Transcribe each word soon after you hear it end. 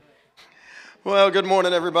Well, good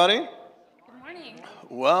morning, everybody. Good morning.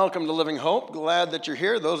 Welcome to Living Hope. Glad that you're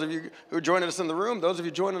here. Those of you who are joining us in the room, those of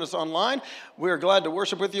you joining us online, we are glad to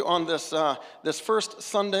worship with you on this first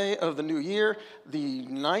Sunday of the new year, the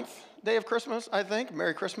 9th day of Christmas, I think.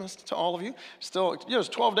 Merry Christmas to all of you. Still, it's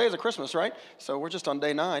 12 days of Christmas, right? So we're just on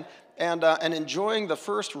day 9, and enjoying the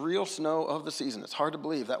first real snow of the season. It's hard to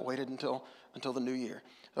believe that waited until the new year.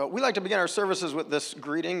 So we like to begin our services with this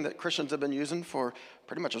greeting that Christians have been using for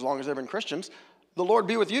pretty much as long as they've been Christians. The Lord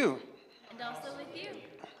be with you. And also with you.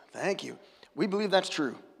 Thank you. We believe that's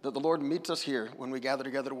true, that the Lord meets us here when we gather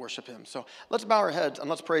together to worship him. So let's bow our heads and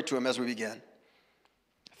let's pray to him as we begin.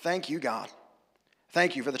 Thank you, God.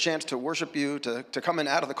 Thank you for the chance to worship you, to come in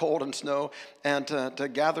out of the cold and snow, and to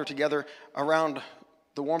gather together around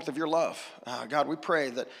the warmth of your love. God, we pray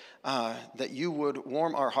that you would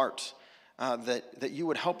warm our hearts, that you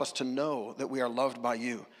would help us to know that we are loved by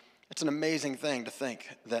you. It's an amazing thing to think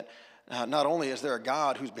that not only is there a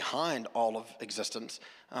God who's behind all of existence,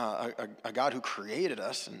 a God who created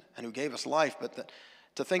us and who gave us life, but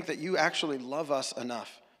to think that you actually love us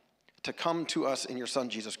enough to come to us in your Son,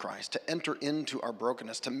 Jesus Christ, to enter into our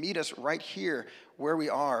brokenness, to meet us right here where we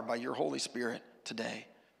are by your Holy Spirit today.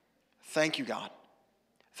 Thank you, God.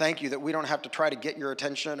 Thank you that we don't have to try to get your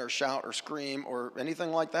attention or shout or scream or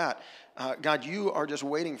anything like that. God, you are just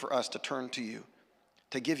waiting for us to turn to you,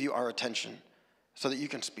 to give you our attention so that you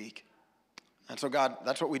can speak. And so, God,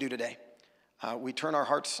 that's what we do today. We turn our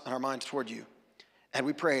hearts and our minds toward you. And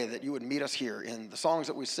we pray that you would meet us here in the songs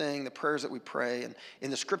that we sing, the prayers that we pray, and in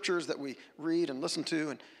the scriptures that we read and listen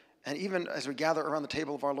to, and even as we gather around the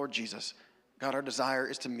table of our Lord Jesus. God, our desire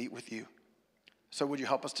is to meet with you. So would you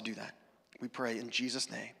help us to do that? We pray in Jesus'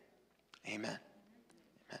 name. Amen.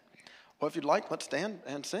 Amen. Well, if you'd like, let's stand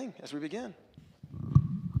and sing as we begin.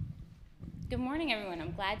 Good morning, everyone.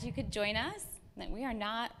 I'm glad you could join us, that we are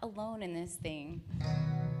not alone in this thing.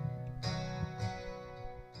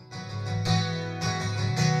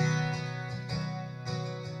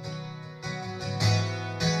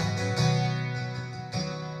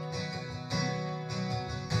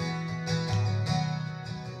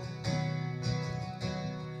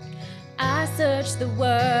 I searched the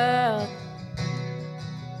world,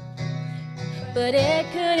 but it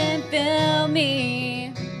couldn't fill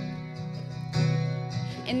me.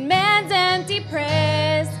 In man's empty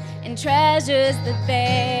praise and treasures that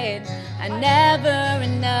fade are never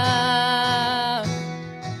enough.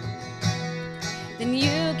 Then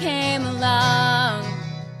you came along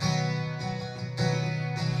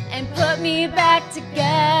and put me back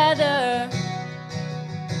together.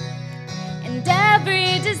 And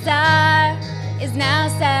every desire is now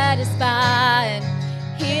satisfied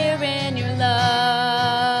here in your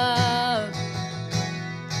love.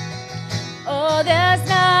 Oh, there's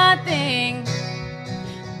nothing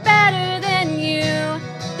better than you.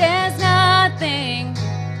 There's nothing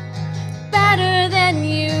better than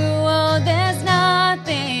you. Oh, there's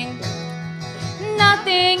nothing.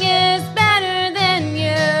 Nothing is better than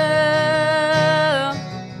you.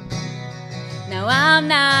 Now I'm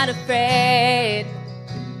not afraid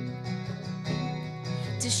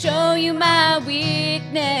to show you my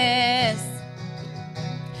weakness,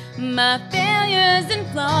 my failures and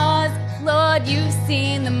flaws. Lord, you've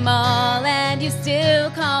seen them all, and you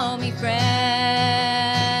still call me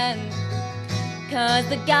friend. 'Cause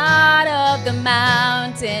the God of the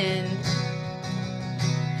mountain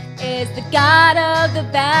is the God of the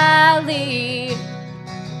valley.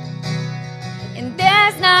 And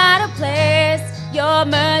there's not a place your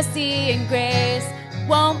mercy and grace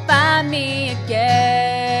won't find me again.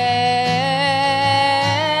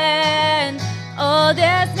 Oh,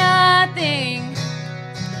 there's nothing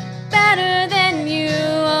better than you.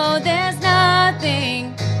 Oh, there's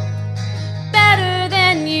nothing better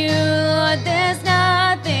than you. Lord, there's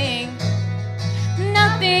nothing.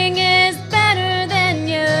 Nothing is better than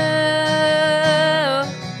you.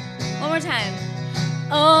 One more time.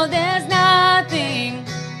 Oh, there's nothing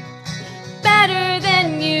better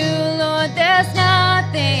than you. Lord, there's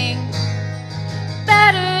nothing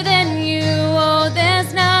better than you. Oh,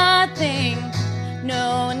 there's nothing.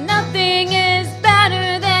 No, nothing is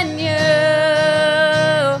better than you.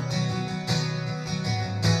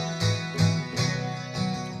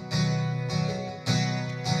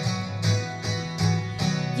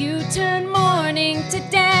 You turn mourning to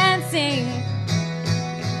dancing.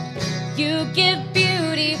 You give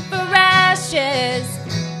beauty for ashes.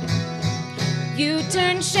 You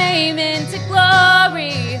turn shame into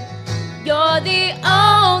glory. You're the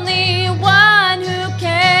only one who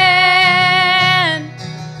can.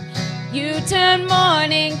 You turn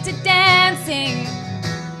mourning to dancing.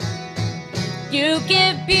 You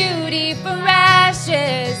give beauty for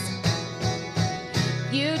ashes.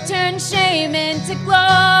 You turn shame into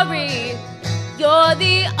glory. You're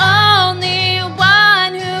the only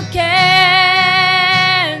one who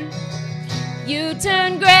can. You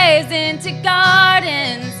turn graves into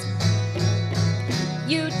gardens.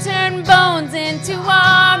 You turn bones into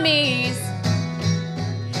armies.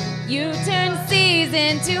 You turn seas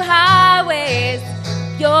into highways.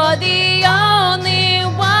 You're the only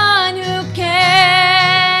one who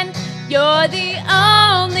can. You're the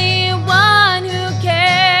only one who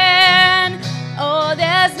can. Oh,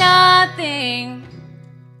 there's nothing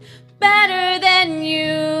better than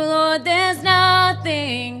you, Lord. There's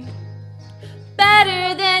nothing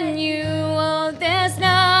better than you. Oh, there's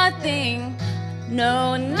nothing.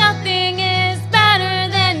 No, nothing is better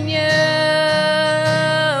than you.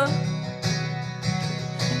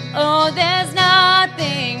 Oh, there's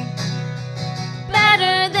nothing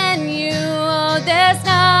better than you. Oh, there's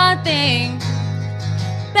nothing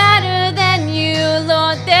better than you,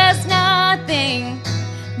 Lord. There's nothing.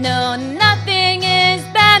 No, nothing is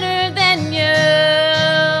better than you.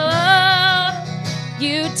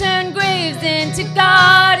 You turn graves into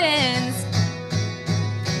gardens.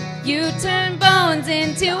 You turn bones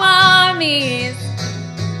into armies.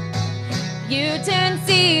 You turn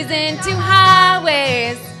seas into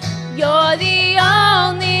highways. You're the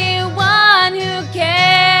only one who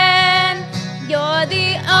can. You're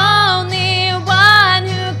the only one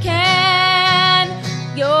who can.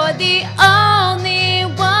 You're the only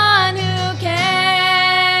one who can.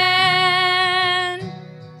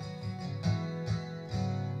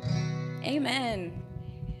 Amen.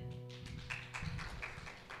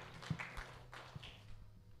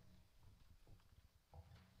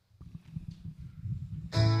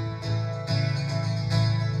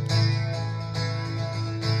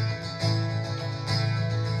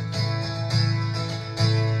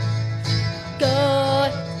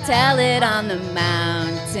 Go tell it on the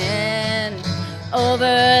mountain,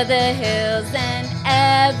 over the hills and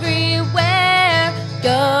everywhere.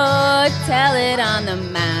 Go tell it on the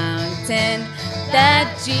mountain that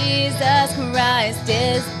Jesus Christ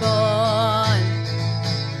is born.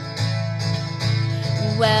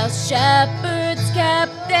 Well, shepherds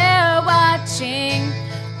kept their watching,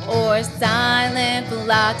 or silent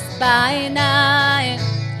flocks by night.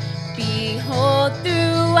 Behold,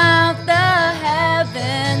 throughout the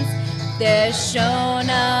heavens there shone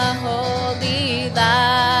a holy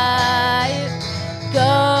light.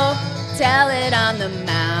 Go tell it on the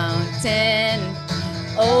mountain,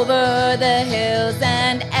 over the hills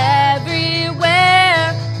and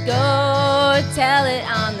everywhere. Go tell it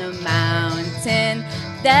on the mountain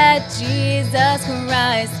that Jesus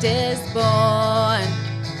Christ is born.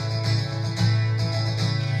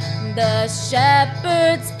 The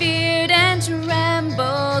shepherds feared and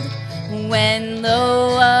trembled when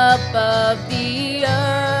low above the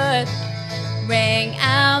earth rang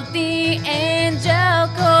out the angel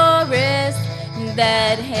chorus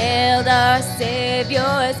that hailed our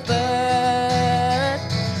Savior's birth.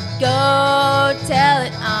 Go tell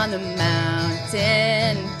it on the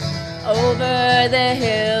mountain, over the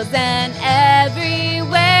hills and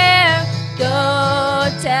everywhere. Go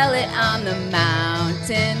tell it on the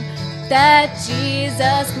mountain that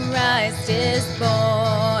Jesus Christ is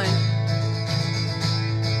born.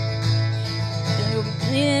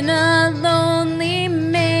 In a lonely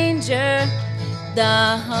manger,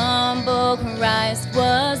 the humble Christ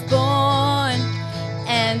was born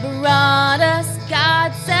and brought us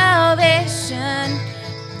God's salvation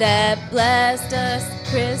that blessed us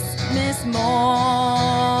Christmas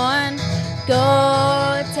morn.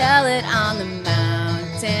 Go tell it on the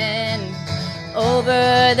mountain,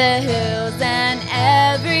 over the hills and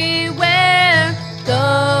everywhere.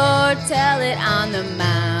 Go tell it on the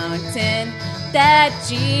mountain that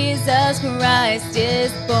Jesus Christ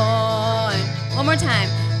is born. One more time.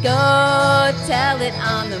 Go tell it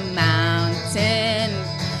on the mountain,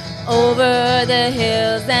 over the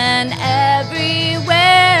hills and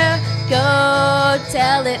everywhere. Go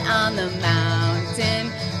tell it on the mountain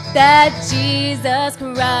that Jesus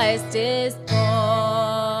Christ is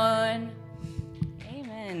born.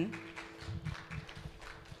 Amen.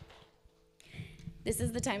 This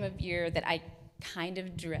is the time of year that I kind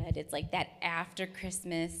of dread. It's like that after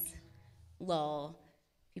Christmas lull.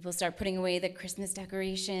 People start putting away the Christmas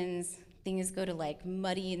decorations. Things go to like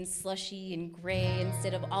muddy and slushy and gray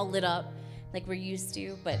instead of all lit up like we're used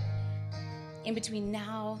to. But in between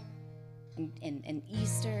now and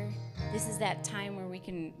Easter, this is that time where we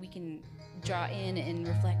can draw in and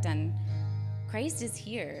reflect on Christ is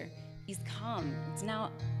here. He's come. It's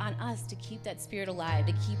now on us to keep that spirit alive,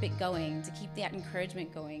 to keep it going, to keep that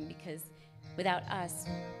encouragement going, because without us,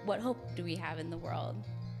 what hope do we have in the world?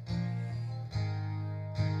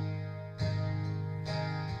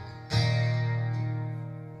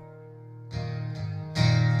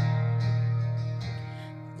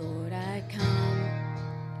 Lord, I come,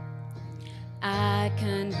 I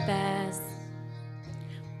confess,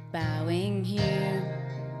 bowing here,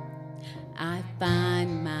 I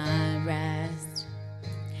find my rest,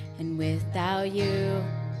 and without you,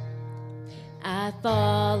 I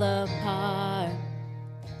fall apart.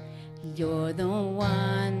 You're the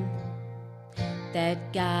one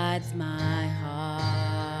that guides my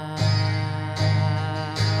heart.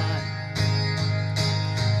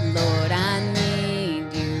 Lord, I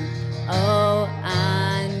need you. Oh,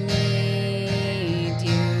 I need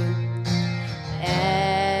you.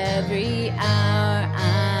 Every hour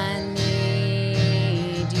I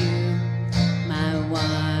need you. My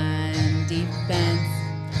one defense,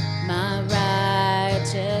 my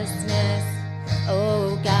righteousness.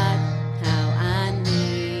 Oh God, how I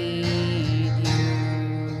need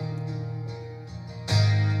you.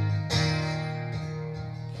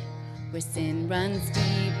 Where sin runs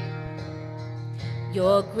deep,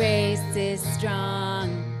 your grace is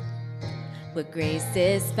strong. Where grace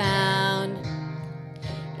is found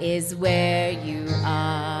is where you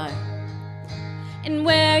are. And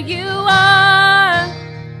where you are,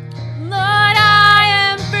 Lord, I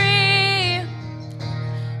am free.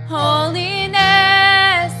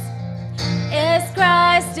 Holiness is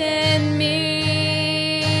Christ in me.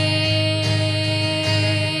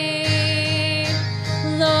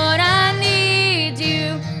 Lord, I need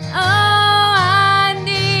you. Oh, I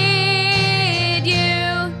need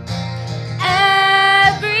you.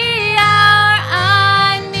 Every hour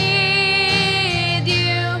I need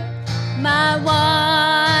you. My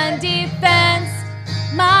one defense,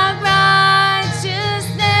 my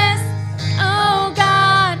righteousness. Oh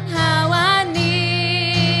God, how I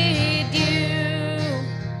need you.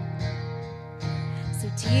 So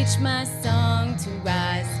teach my song to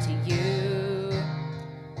rise to you.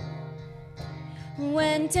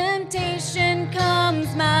 When temptation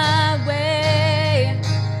comes my way,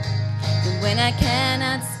 and when I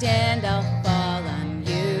cannot stand, I'll fall on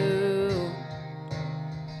you.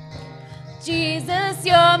 Jesus,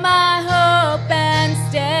 you're my hope and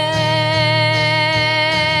stay.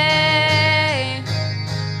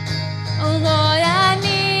 Oh Lord, I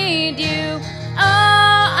need you. Oh,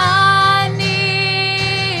 I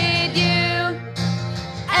need you.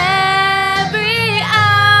 Every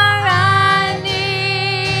hour I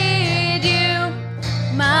need you.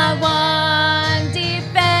 My one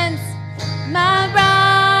defense, my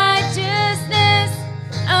righteousness.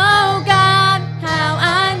 Oh God, how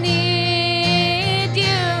I need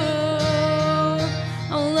you.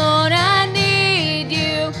 Oh Lord, I need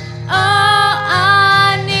you. Oh,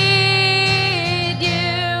 I need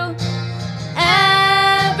you.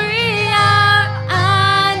 Every hour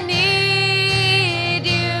I need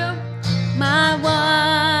you. My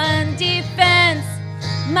one defense,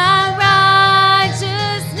 my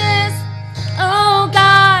righteousness. Oh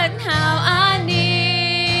God, how I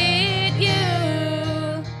need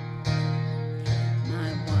you.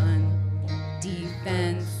 My one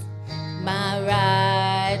defense, my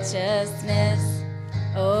righteousness.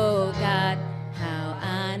 Oh God, how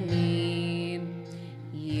I need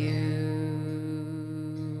you.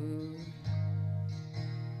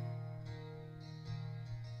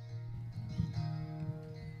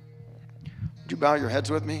 Would you bow your heads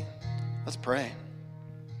with me? Let's pray.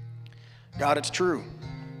 God, it's true.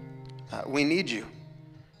 We need you.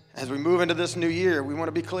 As we move into this new year, we want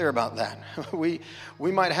to be clear about that. We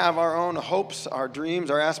might have our own hopes, our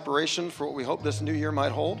dreams, our aspirations for what we hope this new year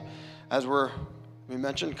might hold. As we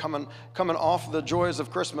mentioned, coming off the joys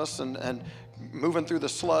of Christmas and moving through the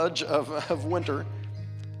sludge of winter.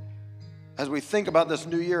 As we think about this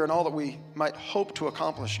new year and all that we might hope to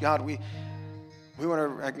accomplish, God, we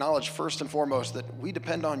want to acknowledge first and foremost that we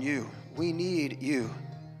depend on you. We need you.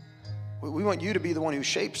 We want you to be the one who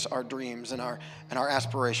shapes our dreams and our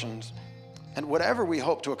aspirations. And whatever we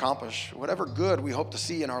hope to accomplish, whatever good we hope to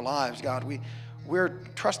see in our lives, God, we're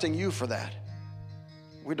trusting you for that.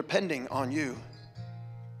 We're depending on you.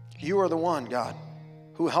 You are the one, God,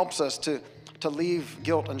 who helps us to leave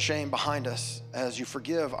guilt and shame behind us as you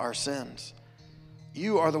forgive our sins.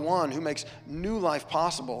 You are the one who makes new life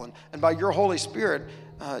possible. And by your Holy Spirit,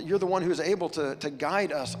 you're the one who is able to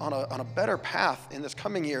guide us on a better path in this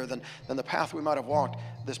coming year than the path we might have walked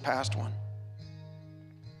this past one.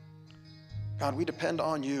 God, we depend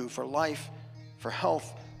on you for life, for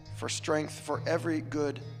health, for strength, for every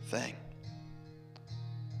good thing.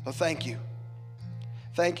 So thank you.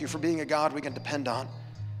 Thank you for being a God we can depend on,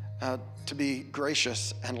 to be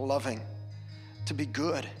gracious and loving, to be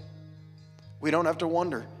good. We don't have to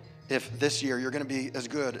wonder if this year you're going to be as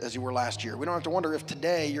good as you were last year. We don't have to wonder if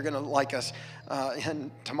today you're going to like us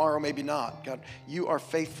and tomorrow maybe not. God, you are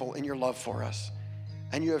faithful in your love for us.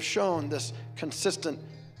 And you have shown this consistent,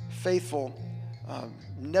 faithful,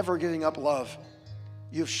 never giving up love.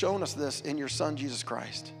 You've shown us this in your Son, Jesus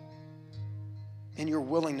Christ, in your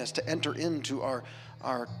willingness to enter into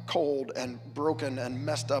our cold and broken and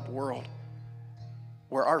messed up world,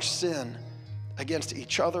 where our sin against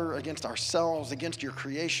each other, against ourselves, against your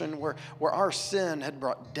creation, where our sin had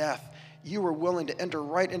brought death, you were willing to enter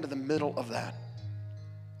right into the middle of that,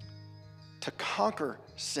 to conquer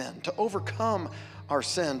sin, to overcome our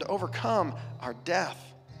sin, to overcome our death,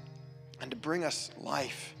 and to bring us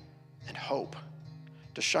life and hope,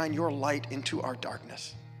 to shine your light into our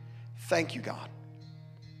darkness. Thank you, God.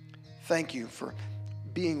 Thank you for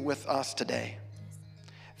being with us today.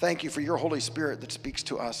 Thank you for your Holy Spirit that speaks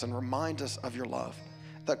to us and reminds us of your love,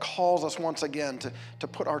 that calls us once again to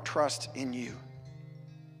put our trust in you.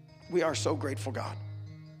 We are so grateful, God.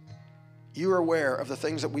 You are aware of the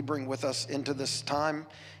things that we bring with us into this time,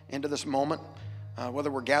 into this moment,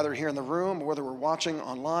 whether we're gathered here in the room or whether we're watching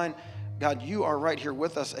online. God, you are right here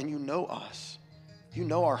with us, and you know us. You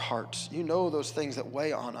know our hearts. You know those things that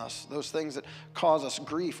weigh on us, those things that cause us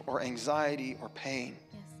grief or anxiety or pain.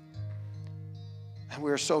 And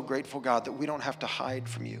we are so grateful, God, that we don't have to hide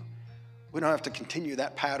from you. We don't have to continue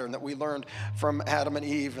that pattern that we learned from Adam and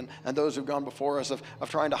Eve and those who've gone before us of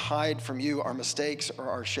trying to hide from you our mistakes or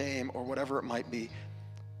our shame or whatever it might be.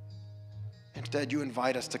 Instead, you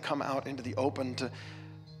invite us to come out into the open,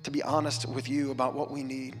 to be honest with you about what we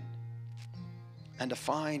need, and to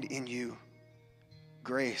find in you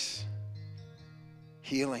grace,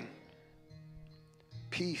 healing,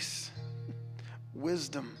 peace,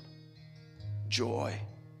 wisdom, joy,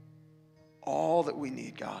 all that we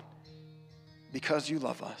need, God, because you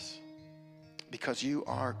love us, because you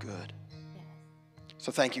are good.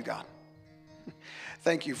 So thank you, God.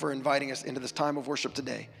 Thank you for inviting us into this time of worship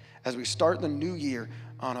today as we start the new year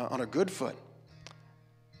on a good foot,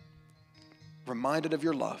 reminded of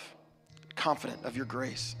your love, confident of your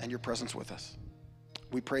grace and your presence with us.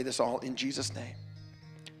 We pray this all in Jesus' name.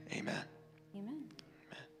 Amen. Amen.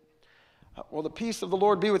 Well, the peace of the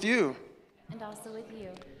Lord be with you. And also with you.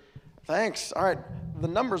 Thanks. All right. The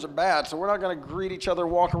numbers are bad, so we're not going to greet each other,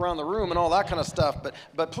 walk around the room, and all that kind of stuff.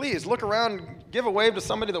 But please look around, give a wave to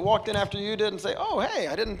somebody that walked in after you did, and say, "Oh, hey,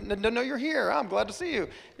 I didn't know you're here. I'm glad to see you."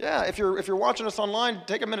 Yeah. If you're watching us online,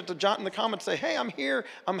 take a minute to jot in the comments, say, "Hey, I'm here.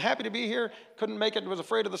 I'm happy to be here. Couldn't make it. Was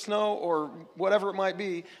afraid of the snow or whatever it might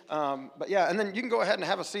be." But yeah, and then you can go ahead and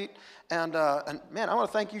have a seat. And man, I want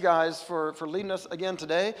to thank you guys for leading us again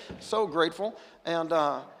today. So grateful. And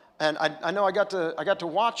I know I got to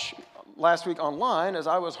watch last week online as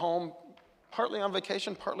I was home, partly on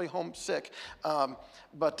vacation, partly homesick.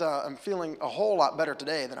 But I'm feeling a whole lot better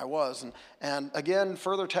today than I was. And again,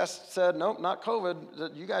 further tests said, nope, not COVID.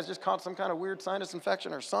 That you guys just caught some kind of weird sinus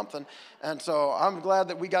infection or something. And so I'm glad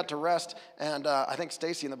that we got to rest. And I think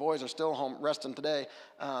Stacy and the boys are still home resting today.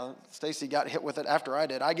 Stacy got hit with it after I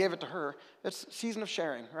did. I gave it to her. It's a season of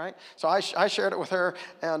sharing, right? So I shared it with her,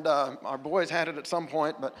 and our boys had it at some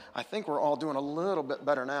point, but I think we're all doing a little bit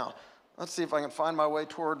better now. Let's see if I can find my way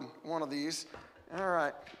toward one of these. All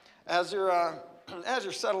right. As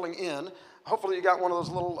you're settling in, hopefully you got one of those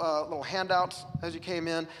little handouts as you came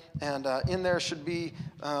in, and in there should be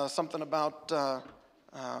something about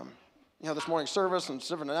this morning's service and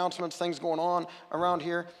different announcements, things going on around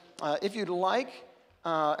here. If you'd like,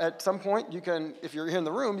 at some point, you can, if you're here in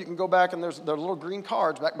the room, you can go back and there's little green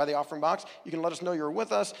cards back by the offering box. You can let us know you're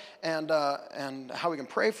with us and how we can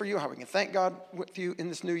pray for you, how we can thank God with you in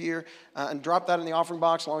this new year, and drop that in the offering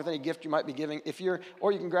box along with any gift you might be giving.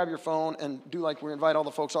 Or you can grab your phone and do like we invite all the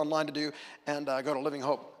folks online to do, and go to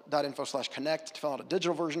livinghope.info/connect to fill out a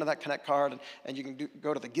digital version of that Connect card, and you can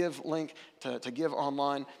go to the Give link to give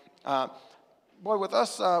online. Boy, with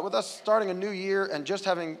us starting a new year and just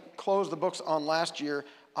having closed the books on last year,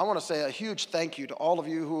 I want to say a huge thank you to all of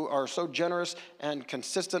you who are so generous and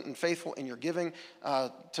consistent and faithful in your giving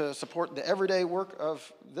to support the everyday work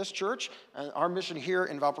of this church and our mission here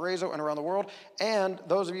in Valparaiso and around the world, and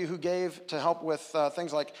those of you who gave to help with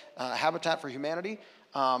things like Habitat for Humanity.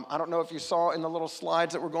 I don't know if you saw in the little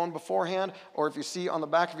slides that were going beforehand or if you see on the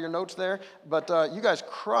back of your notes there, but you guys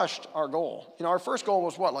crushed our goal. Our first goal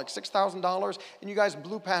was what, like $6,000? And you guys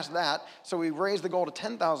blew past that. So we raised the goal to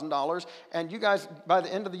 $10,000. And you guys, by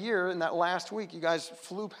the end of the year, in that last week, you guys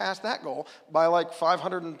flew past that goal by like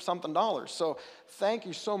 $500 and something. So thank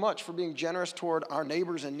you so much for being generous toward our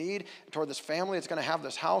neighbors in need, toward this family that's going to have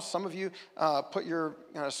this house. Some of you put your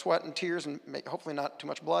sweat and tears and hopefully not too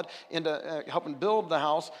much blood into helping build the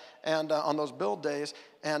house and on those build days.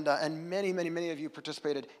 And many, many, many of you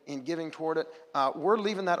participated in giving toward it. We're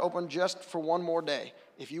leaving that open just for one more day.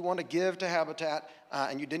 If you want to give to Habitat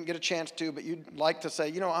and you didn't get a chance to, but you'd like to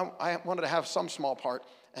say, I wanted to have some small part,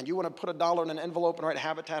 and you want to put $1 in an envelope and write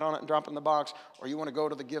Habitat on it and drop it in the box, or you want to go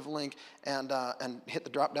to the Give link and hit the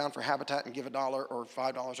drop down for Habitat and give $1 or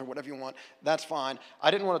 $5 or whatever you want, that's fine. I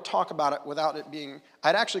didn't want to talk about it without it being,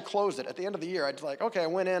 I'd actually closed it. At the end of the year, I'd like, okay, I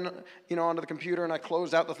went in, onto the computer and I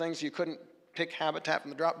closed out the things so you couldn't pick Habitat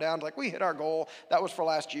from the drop down. Like, we hit our goal. That was for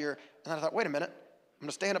last year. And I thought, wait a minute, I'm going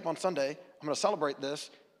to stand up on Sunday. I'm going to celebrate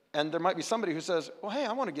this. And there might be somebody who says, well, hey,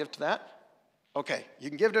 I want to give to that. Okay, you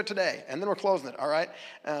can give to it today, and then we're closing it, all right?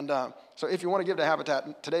 And so if you want to give to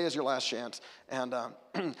Habitat, today is your last chance. And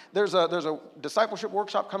there's a discipleship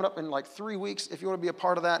workshop coming up in like 3 weeks. If you want to be a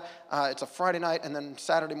part of that, it's a Friday night and then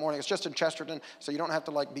Saturday morning. It's just in Chesterton, so you don't have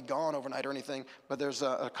to like be gone overnight or anything. But there's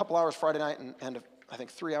a couple hours Friday night and I think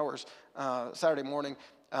 3 hours Saturday morning.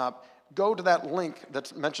 Go to that link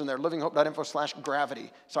that's mentioned there,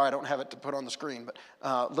 livinghope.info/gravity. Sorry, I don't have it to put on the screen, but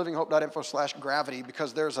livinghope.info/gravity,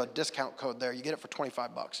 because there's a discount code there. You get it for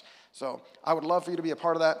 $25. So I would love for you to be a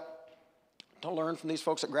part of that, to learn from these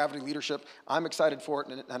folks at Gravity Leadership. I'm excited for it,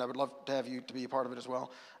 and I would love to have you to be a part of it as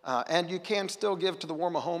well. And you can still give to the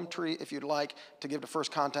Warm a Home tree if you'd like, to give to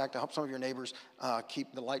First Contact to help some of your neighbors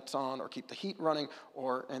keep the lights on or keep the heat running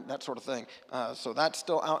and that sort of thing. So that's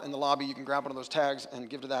still out in the lobby. You can grab one of those tags and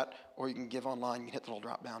give to that, or you can give online. You can hit the little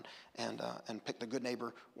drop down and pick the Good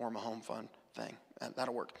Neighbor Warm a Home Fund thing, and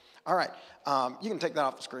that'll work. All right, you can take that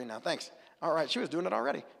off the screen now. Thanks. All right, she was doing it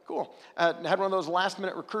already. Cool. Had one of those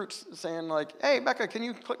last-minute recruits saying like, hey, Becca, can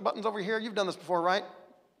you click buttons over here? You've done this before, right?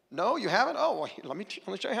 No, you haven't? Oh, well, let me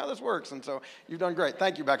show you how this works. And so you've done great.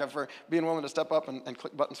 Thank you, Becca, for being willing to step up and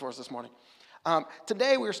click buttons for us this morning.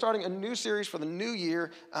 Today, we're starting a new series for the new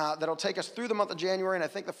year that'll take us through the month of January, and I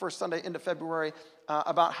think the first Sunday into February,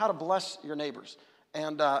 about how to bless your neighbors.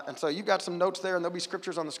 And so you've got some notes there, and there'll be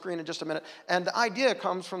scriptures on the screen in just a minute. And the idea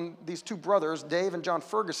comes from these two brothers, Dave and John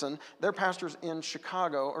Ferguson. They're pastors in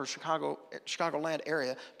Chicago, or Chicagoland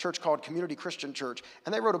area, church called Community Christian Church.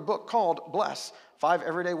 And they wrote a book called Bless, 5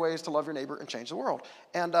 Everyday Ways to Love Your Neighbor and Change the World.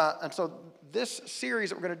 And so this series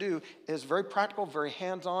that we're going to do is very practical, very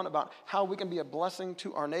hands-on about how we can be a blessing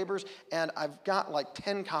to our neighbors. And I've got like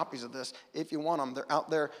 10 copies of this if you want them. They're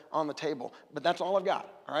out there on the table. But that's all I've got,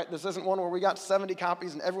 all right? This isn't one where we got 70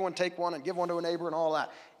 copies and everyone take one and give one to a neighbor and all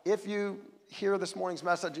that. If you hear this morning's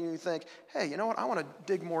message and you think, hey, you know what? I want to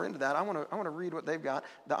dig more into that. I want to read what they've got,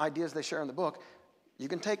 the ideas they share in the book. You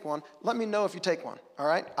can take one. Let me know if you take one, all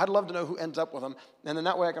right? I'd love to know who ends up with them, and then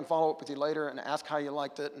that way I can follow up with you later and ask how you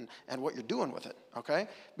liked it and what you're doing with it, okay?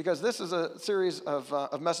 Because this is a series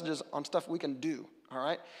of messages on stuff we can do, all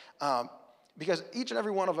right? Because each and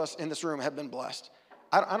every one of us in this room have been blessed.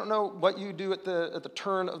 I don't know what you do at the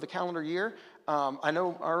turn of the calendar year. I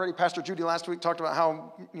know already Pastor Judy last week talked about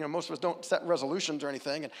how most of us don't set resolutions or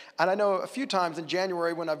anything. And I know a few times in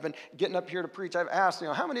January when I've been getting up here to preach, I've asked,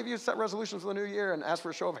 how many of you set resolutions for the new year? And asked for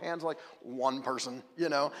a show of hands, like one person,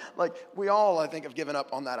 Like we all, I think, have given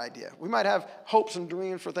up on that idea. We might have hopes and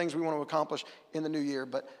dreams for things we want to accomplish in the new year,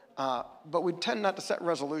 but we tend not to set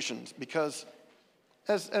resolutions because,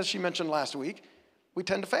 as she mentioned last week, we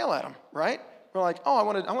tend to fail at them, right? We're like, oh, I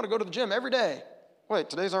want to go to the gym every day. Wait,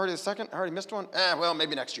 today's already the second? I already missed one? Well,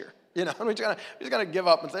 maybe next year. We just gotta give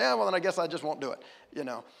up and say, well, then I guess I just won't do it.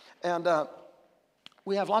 And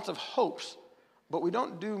we have lots of hopes, but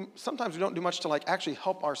sometimes we don't do much to like actually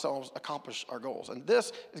help ourselves accomplish our goals. And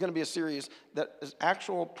this is gonna be a series that is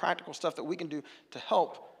actual practical stuff that we can do to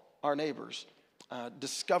help our neighbors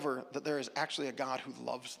discover that there is actually a God who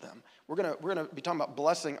loves them. We're gonna be talking about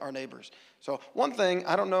blessing our neighbors. So one thing,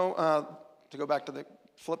 I don't know, to go back to the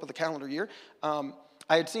flip of the calendar year,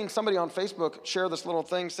 I had seen somebody on Facebook share this little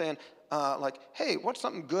thing saying, like, hey, what's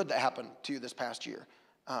something good that happened to you this past year?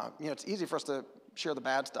 It's easy for us to share the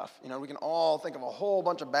bad stuff. We can all think of a whole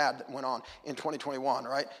bunch of bad that went on in 2021,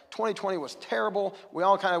 right? 2020 was terrible. We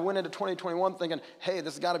all kind of went into 2021 thinking, hey,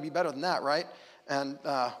 this has got to be better than that, right? And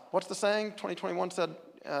what's the saying? 2021 said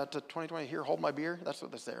to 2020, here, hold my beer. That's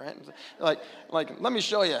what they say, right? Like, let me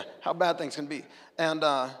show you how bad things can be. And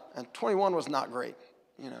 21 was not great.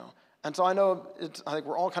 And so I know I think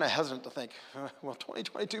we're all kind of hesitant to think, will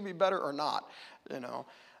 2022 be better or not,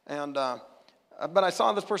 And but I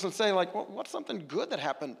saw this person say, like, well, what's something good that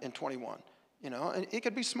happened in 21? And it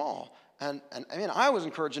could be small. And I mean, I was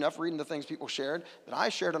encouraged enough reading the things people shared that I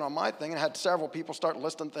shared it on my thing and had several people start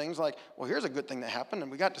listing things like, well, here's a good thing that happened,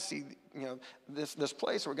 and we got to see, this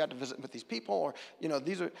place, or we got to visit with these people, or,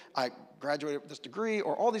 I graduated with this degree,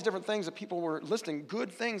 or all these different things that people were listing,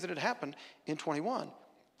 good things that had happened in 21.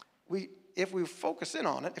 If we focus in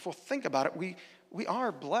on it, if we'll think about it, we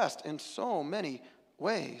are blessed in so many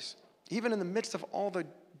ways. Even in the midst of all the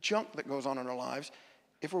junk that goes on in our lives,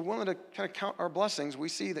 if we're willing to kind of count our blessings, we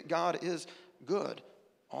see that God is good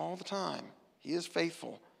all the time. He is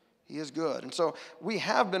faithful. He is good. And so we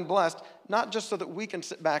have been blessed, not just so that we can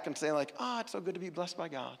sit back and say like, it's so good to be blessed by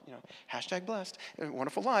God. Hashtag blessed,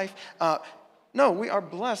 wonderful life. No, we are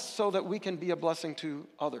blessed so that we can be a blessing to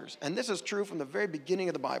others. And this is true from the very beginning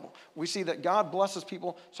of the Bible. We see that God blesses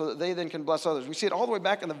people so that they then can bless others. We see it all the way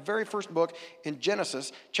back in the very first book in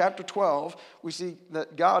Genesis, chapter 12. We see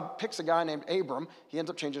that God picks a guy named Abram. He ends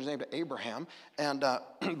up changing his name to Abraham. And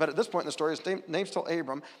but at this point in the story, his name's still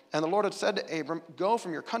Abram. And the Lord had said to Abram, go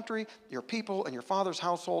from your country, your people, and your father's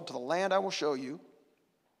household to the land I will show you.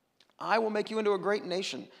 I will make you into a great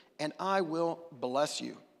nation, and I will bless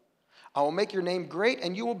you. I will make your name great,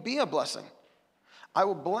 and you will be a blessing. I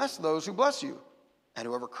will bless those who bless you, and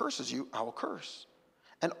whoever curses you, I will curse.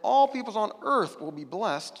 And all peoples on earth will be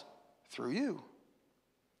blessed through you.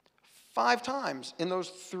 5 times in those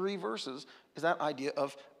 3 verses is that idea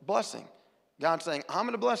of blessing. God saying, I'm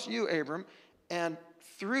going to bless you, Abram, and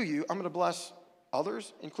through you, I'm going to bless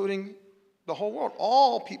others, including the whole world.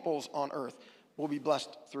 All peoples on earth will be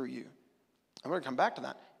blessed through you. I'm going to come back to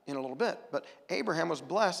that in a little bit. But Abraham was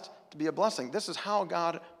blessed to be a blessing. This is how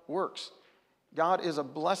God works. God is a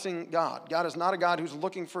blessing God. God is not a God who's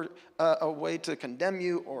looking for a way to condemn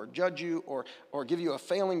you or judge you or give you a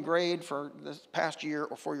failing grade for this past year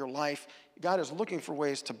or for your life. God is looking for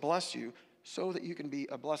ways to bless you so that you can be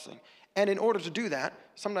a blessing. And in order to do that,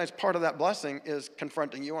 sometimes part of that blessing is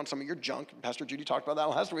confronting you on some of your junk. Pastor Judy talked about that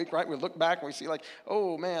last week, right? We look back and we see like,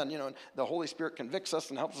 oh man, and the Holy Spirit convicts us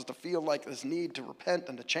and helps us to feel like this need to repent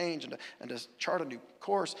and to change and to chart a new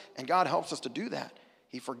course. And God helps us to do that.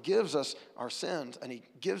 He forgives us our sins and he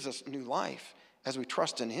gives us new life as we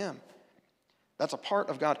trust in him. That's a part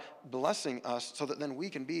of God blessing us so that then we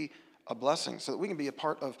can be a blessing, so that we can be a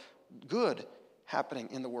part of good happening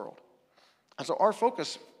in the world. And so our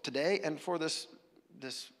focus today and for this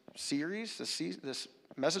series, this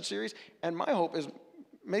message series, and my hope is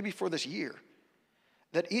maybe for this year,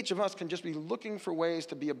 that each of us can just be looking for ways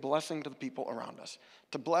to be a blessing to the people around us,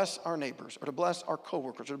 to bless our neighbors, or to bless our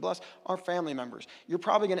coworkers, or to bless our family members. You're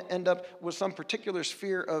probably going to end up with some particular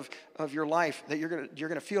sphere of your life that you're going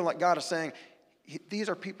to feel like God is saying, these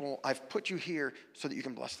are people, I've put you here so that you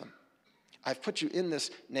can bless them. I've put you in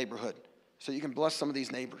this neighborhood so you can bless some of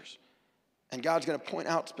these neighbors. And God's going to point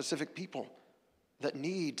out specific people that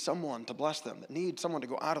need someone to bless them, that need someone to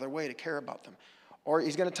go out of their way to care about them. Or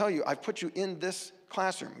he's going to tell you, I've put you in this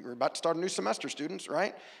classroom. You're about to start a new semester, students,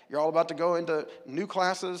 right? You're all about to go into new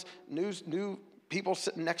classes, new people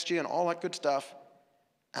sitting next to you and all that good stuff.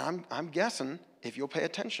 And I'm guessing, if you'll pay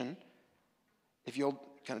attention, if you'll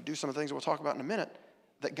kind of do some of the things that we'll talk about in a minute,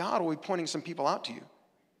 that God will be pointing some people out to you.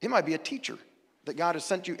 It might be a teacher that God has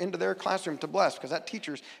sent you into their classroom to bless because that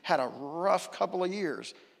teacher's had a rough couple of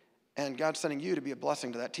years and God's sending you to be a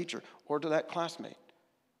blessing to that teacher or to that classmate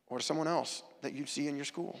or to someone else that you see in your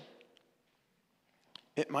school.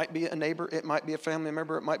 It might be a neighbor, it might be a family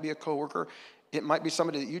member, it might be a coworker, it might be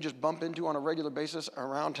somebody that you just bump into on a regular basis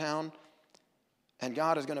around town, and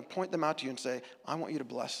God is going to point them out to you and say, I want you to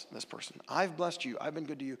bless this person. I've blessed you, I've been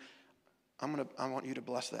good to you, I want you to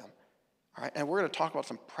bless them. All right, and we're going to talk about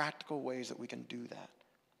some practical ways that we can do that.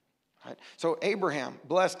 All right, so Abraham,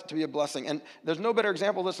 blessed to be a blessing. And there's no better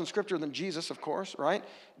example of this in Scripture than Jesus, of course, right?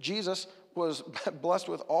 Jesus was blessed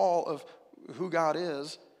with all of who God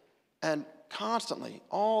is and constantly,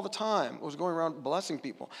 all the time, was going around blessing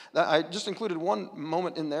people. I just included one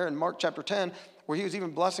moment in there in Mark chapter 10 where he was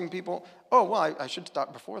even blessing people. Oh, well, I should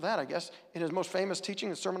stop before that, I guess. In his most famous teaching,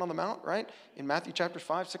 the Sermon on the Mount, right? In Matthew chapters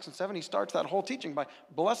 5, 6, and 7, he starts that whole teaching by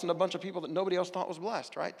blessing a bunch of people that nobody else thought was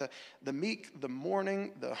blessed, right? The meek, the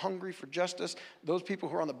mourning, the hungry for justice, those people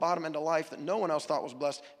who are on the bottom end of life that no one else thought was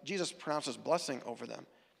blessed, Jesus pronounces blessing over them.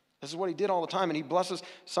 This is what he did all the time, and he blesses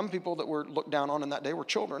some people that were looked down on in that day were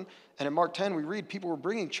children. And in Mark 10, we read people were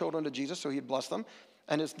bringing children to Jesus, so he'd bless them.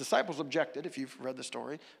 And his disciples objected, if you've read the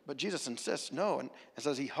story, but Jesus insists, no, and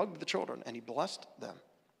says he hugged the children and he blessed them.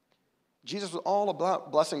 Jesus was all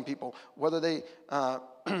about blessing people, whether they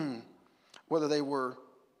were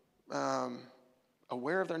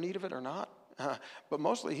aware of their need of it or not. But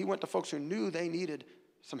mostly he went to folks who knew they needed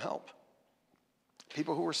some help.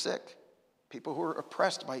 People who were sick, people who were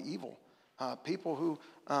oppressed by evil, people who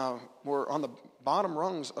were on the bottom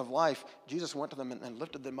rungs of life. Jesus went to them and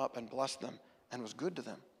lifted them up and blessed them and was good to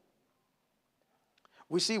them.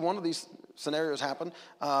 We see one of these scenarios happen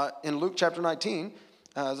in Luke chapter 19.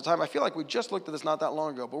 The time I feel like we just looked at this not that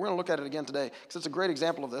long ago, but we're going to look at it again today because it's a great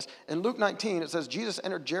example of this. In Luke 19, it says, Jesus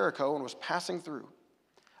entered Jericho and was passing through.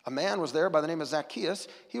 A man was there by the name of Zacchaeus.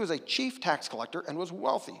 He was a chief tax collector and was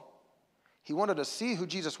wealthy. He wanted to see who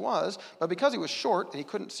Jesus was, but because he was short and he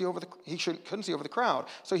couldn't see over the crowd,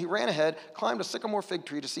 so he ran ahead, climbed a sycamore fig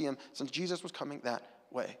tree to see him, since Jesus was coming that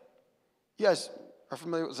way. You guys are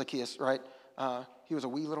familiar with Zacchaeus, right? He was a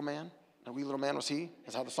wee little man. A wee little man was he,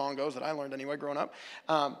 is how the song goes that I learned anyway growing up.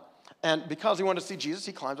 And because he wanted to see Jesus,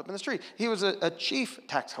 he climbed up in this tree. He was a chief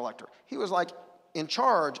tax collector. He was like in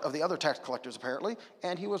charge of the other tax collectors, apparently,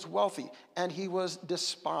 and he was wealthy, and he was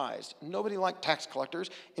despised. Nobody liked tax collectors,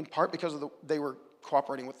 in part because they were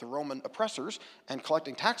cooperating with the Roman oppressors and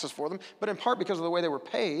collecting taxes for them, but in part because of the way they were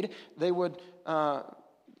paid. They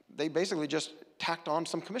basically just tacked on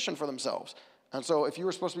some commission for themselves. And so if you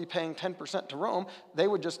were supposed to be paying 10% to Rome, they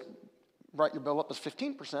would just write your bill up as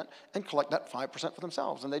 15% and collect that 5% for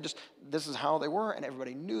themselves. And this is how they were, and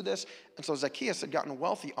everybody knew this. And so Zacchaeus had gotten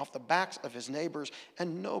wealthy off the backs of his neighbors,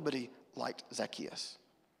 and nobody liked Zacchaeus.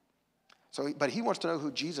 But he wants to know who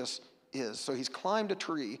Jesus is. So he's climbed a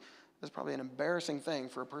tree. This is probably an embarrassing thing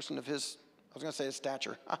for a person of his, I was going to say his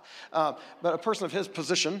stature, but a person of his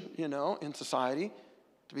position, in society,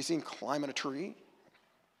 to be seen climbing a tree.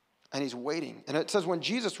 And he's waiting. And it says when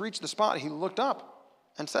Jesus reached the spot, he looked up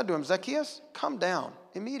and said to him, Zacchaeus, come down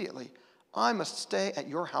immediately. I must stay at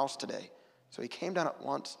your house today. So he came down at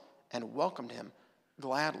once and welcomed him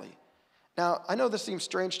gladly. Now, I know this seems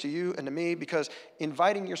strange to you and to me because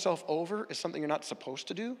inviting yourself over is something you're not supposed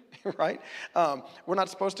to do, right? We're not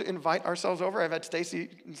supposed to invite ourselves over. I've had Stacy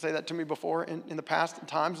say that to me before in the past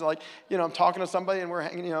times. Like, I'm talking to somebody and we're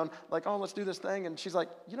hanging, like, oh, let's do this thing. And she's like,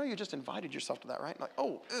 you just invited yourself to that, right? I'm like,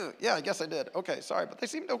 oh, yeah, I guess I did. Okay, sorry, but they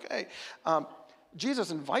seemed okay.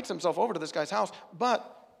 Jesus invites himself over to this guy's house,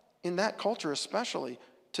 but in that culture especially,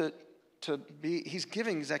 he's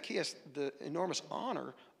giving Zacchaeus the enormous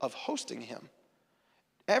honor of hosting him.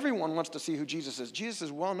 Everyone wants to see who Jesus is. Jesus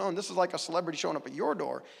is well known. This is like a celebrity showing up at your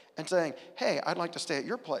door and saying, hey, I'd like to stay at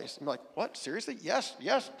your place. And you're like, what, seriously? Yes,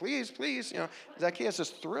 please. Zacchaeus is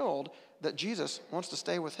thrilled that Jesus wants to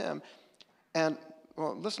stay with him. And,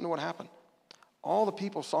 well, listen to what happened. All the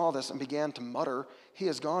people saw this and began to mutter, he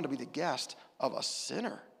has gone to be the guest of a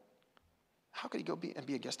sinner. How could he go be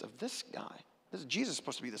a guest of this guy? Jesus is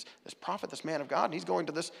supposed to be this prophet, this man of God, and he's going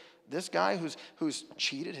to this guy who's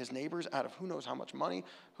cheated his neighbors out of who knows how much money,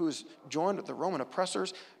 who's joined with the Roman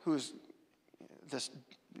oppressors, who's this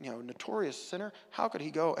notorious sinner. How could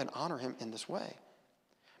he go and honor him in this way?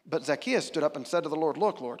 But Zacchaeus stood up and said to the Lord,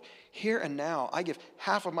 look, Lord, here and now I give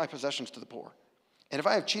half of my possessions to the poor. And if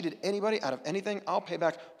I have cheated anybody out of anything, I'll pay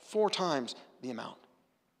back 4 times the amount.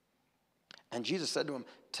 And Jesus said to him,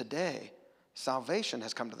 today salvation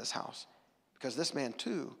has come to this house. Because this man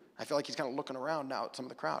too, I feel like he's kind of looking around now at some of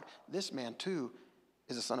the crowd. This man too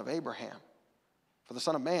is a son of Abraham. For the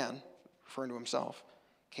Son of Man, referring to himself,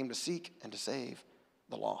 came to seek and to save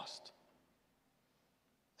the lost.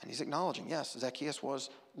 And he's acknowledging, yes, Zacchaeus was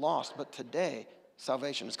lost, but today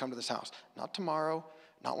salvation has come to this house. Not tomorrow,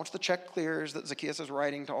 not once the check clears that Zacchaeus is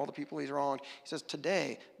writing to all the people he's wronged. He says,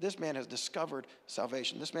 today, this man has discovered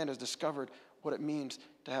salvation. This man has discovered what it means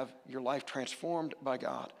to have your life transformed by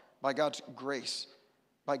God, by God's grace,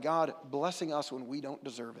 by God blessing us when we don't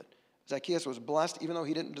deserve it. Zacchaeus was blessed even though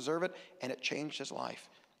he didn't deserve it, and it changed his life.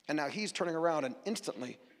 And now he's turning around and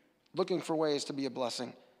instantly looking for ways to be a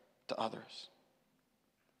blessing to others.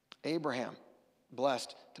 Abraham,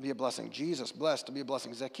 blessed to be a blessing. Jesus, blessed to be a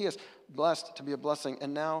blessing. Zacchaeus, blessed to be a blessing.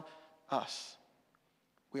 And now us.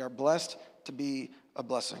 We are blessed to be a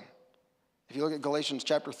blessing. If you look at Galatians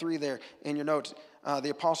chapter 3 there in your notes, the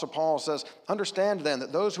Apostle Paul says, understand then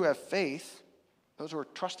that those who have faith, those who are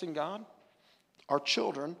trusting God, are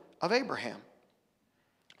children of Abraham.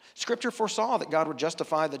 Scripture foresaw that God would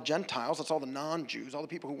justify the Gentiles, that's all the non-Jews, all the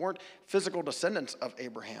people who weren't physical descendants of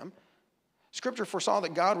Abraham. Scripture foresaw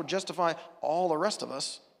that God would justify all the rest of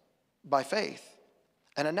us by faith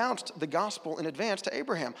and announced the gospel in advance to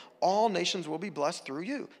Abraham. All nations will be blessed through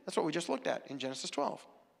you. That's what we just looked at in Genesis 12.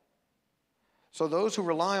 So those who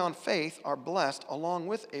rely on faith are blessed along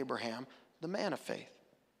with Abraham, the man of faith.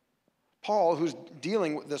 Paul, who's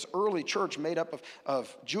dealing with this early church made up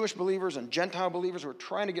of Jewish believers and Gentile believers who are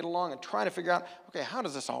trying to get along and trying to figure out, okay, how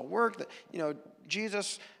does this all work? That,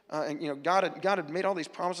 Jesus, and God had made all these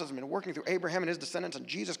promises and been working through Abraham and his descendants, and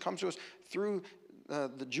Jesus comes to us through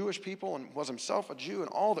the Jewish people and was himself a Jew, and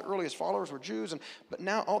all the earliest followers were Jews. But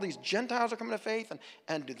now all these Gentiles are coming to faith,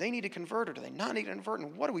 and do they need to convert or do they not need to convert?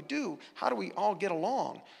 And what do we do? How do we all get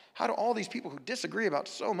along? How do all these people who disagree about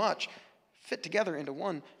so much fit together into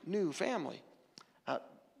one new family?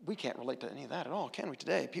 We can't relate to any of that at all, can we,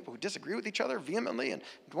 today? People who disagree with each other vehemently and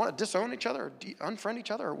want to disown each other or unfriend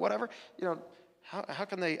each other or whatever. How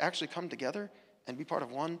can they actually come together and be part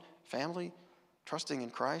of one family, trusting in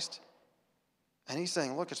Christ? And he's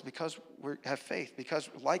saying, look, it's because we have faith. Because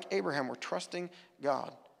like Abraham, we're trusting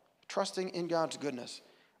God. Trusting in God's goodness.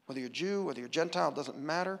 Whether you're Jew, whether you're Gentile, doesn't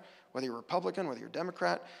matter. Whether you're Republican, whether you're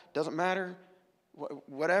Democrat, doesn't matter.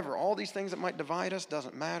 Whatever, all these things that might divide us,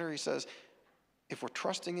 doesn't matter. He says, if we're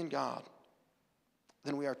trusting in God,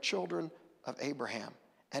 then we are children of Abraham.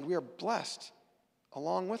 And we are blessed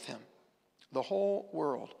along with him. The whole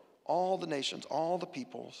world, all the nations, all the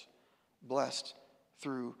peoples, blessed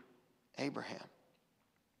through Abraham.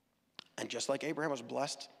 And just like Abraham was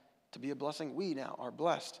blessed to be a blessing, we now are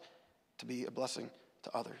blessed to be a blessing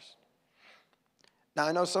to others. Now,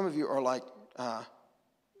 I know some of you are like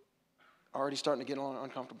already starting to get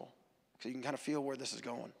uncomfortable. So you can kind of feel where this is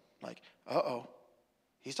going. Like,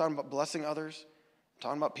 he's talking about blessing others,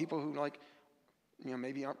 talking about people who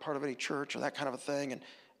maybe aren't part of any church or that kind of a thing.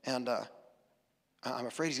 And I'm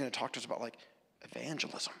afraid he's going to talk to us about like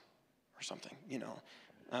evangelism or something,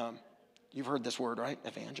 You've heard this word, right?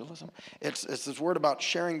 Evangelism. It's this word about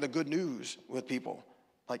sharing the good news with people,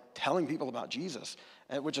 like telling people about Jesus,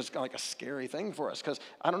 which is like a scary thing for us because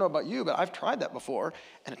I don't know about you, but I've tried that before,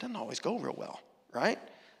 and it doesn't always go real well, right?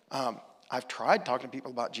 I've tried talking to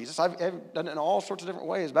people about Jesus. I've done it in all sorts of different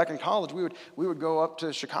ways. Back in college, we would go up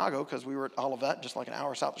to Chicago because we were at Olivet, just like an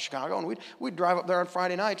hour south of Chicago, and we'd drive up there on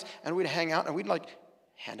Friday nights, and we'd hang out, and we'd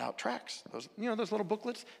hand out tracts. Those little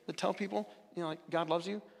booklets that tell people, God loves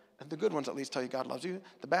you. The good ones at least tell you God loves you.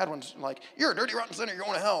 The bad ones, you're a dirty, rotten sinner, you're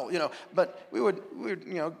going to hell, But we would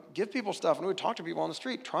give people stuff, and we would talk to people on the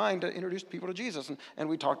street trying to introduce people to Jesus. And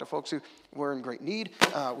we'd talk to folks who were in great need.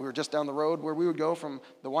 We were just down the road where we would go from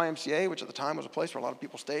the YMCA, which at the time was a place where a lot of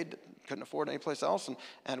people stayed, couldn't afford any place else.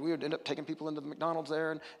 And we would end up taking people into the McDonald's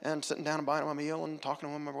there and sitting down and buying them a meal and talking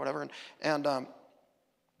to them or whatever. And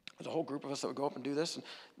there's a whole group of us that would go up and do this. And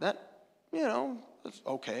that, it's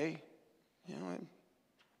okay.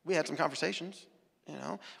 We had some conversations,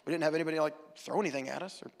 We didn't have anybody throw anything at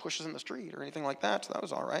us or push us in the street or anything like that, so that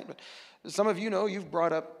was all right. But some of you've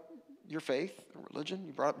brought up your faith, religion.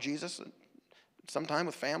 You brought up Jesus sometime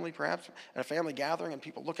with family, perhaps, at a family gathering, and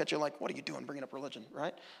people look at you like, what are you doing bringing up religion,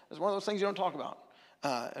 right? It's one of those things you don't talk about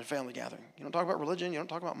at a family gathering. You don't talk about religion. You don't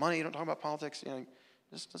talk about money. You don't talk about politics.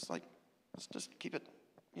 Let's just keep it,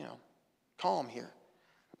 calm here.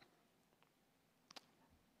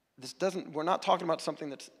 We're not talking about something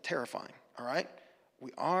that's terrifying, all right?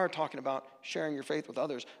 We are talking about sharing your faith with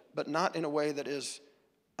others, but not in a way that is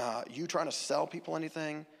you trying to sell people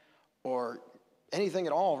anything or anything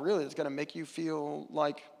at all, really, that's going to make you feel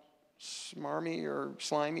like smarmy or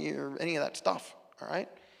slimy or any of that stuff, all right?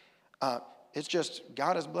 It's just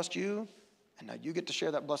God has blessed you, and now you get to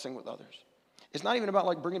share that blessing with others. It's not even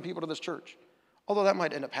about bringing people to this church, although that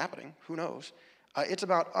might end up happening. Who knows? It's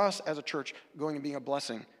about us as a church going and being a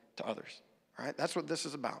blessing to others, all right? That's what this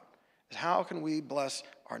is about, is how can we bless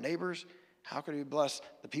our neighbors? How can we bless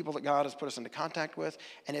the people that God has put us into contact with?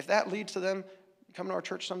 And if that leads to them coming to our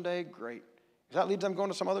church someday, great. If that leads to them going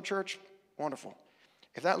to some other church, wonderful.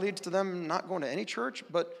 If that leads to them not going to any church,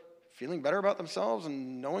 but feeling better about themselves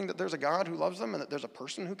and knowing that there's a God who loves them and that there's a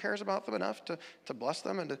person who cares about them enough to bless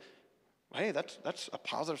them and hey, that's a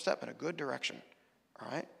positive step in a good direction,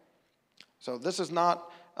 all right? So this is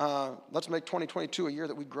not, let's make 2022 a year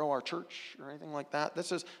that we grow our church or anything like that.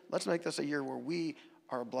 Let's make this a year where we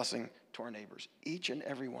are a blessing to our neighbors, each and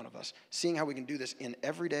every one of us, seeing how we can do this in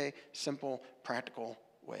everyday, simple, practical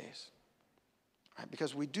ways. All right,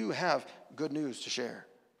 because we do have good news to share.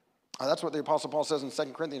 That's what the Apostle Paul says in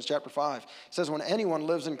 2 Corinthians chapter 5. He says, when anyone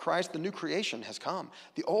lives in Christ, the new creation has come.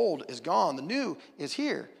 The old is gone. The new is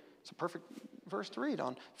here. It's a perfect verse to read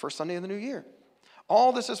on first Sunday of the new year.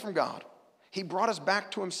 All this is from God. He brought us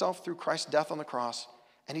back to himself through Christ's death on the cross,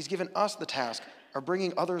 and he's given us the task of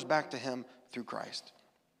bringing others back to him through Christ.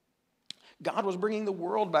 God was bringing the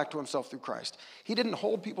world back to himself through Christ. He didn't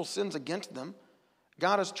hold people's sins against them.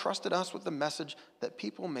 God has trusted us with the message that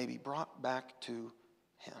people may be brought back to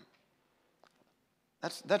him.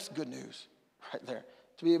 That's good news right there.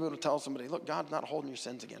 to be able to tell somebody, look, God's not holding your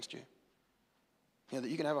sins against you. You know, that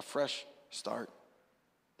you can have a fresh start,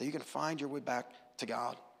 that you can find your way back to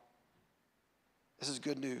God. This is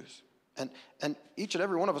good news. And each and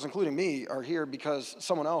every one of us, including me, are here because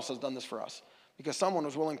someone else has done this for us, because someone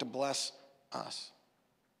was willing to bless us.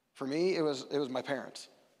 For me, it was my parents,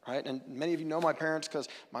 right? And many of you know my parents because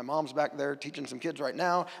my mom's back there teaching some kids right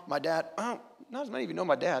now. My dad, well, not as many of you know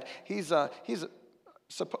my dad. He's a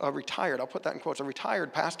retired, I'll put that in quotes, a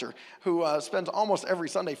retired pastor who spends almost every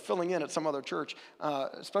Sunday filling in at some other church,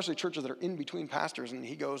 especially churches that are in between pastors, and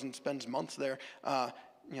he goes and spends months there,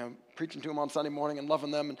 preaching to them on Sunday morning and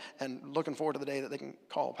loving them and looking forward to the day that they can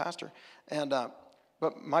call a pastor.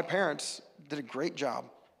 But my parents did a great job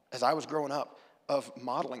as I was growing up of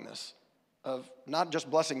modeling this, of not just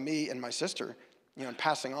blessing me and my sister, and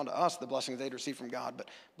passing on to us the blessings they'd receive from God,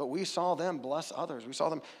 but we saw them bless others. We saw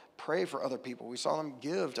them pray for other people. We saw them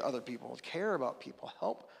give to other people, care about people,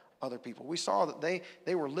 help other people. We saw that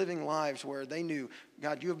they were living lives where they knew,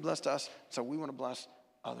 God, you have blessed us, so we want to bless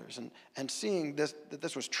others. And seeing that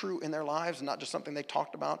this was true in their lives and not just something they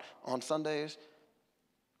talked about on Sundays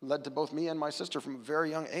led to both me and my sister from a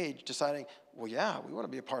very young age deciding, well, yeah, we want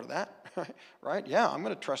to be a part of that, right? Yeah, I'm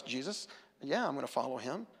going to trust Jesus. Yeah, I'm going to follow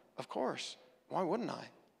him. Of course. Why wouldn't I?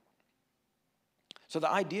 So the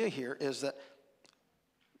idea here is that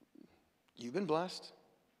you've been blessed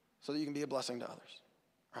so that you can be a blessing to others,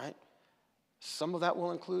 right? Some of that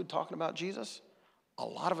will include talking about Jesus. A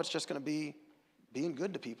lot of it's just going to be being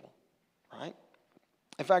good to people, right?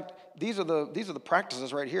 In fact, these are the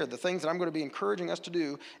practices right here, the things that I'm going to be encouraging us to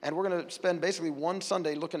do, and we're going to spend basically one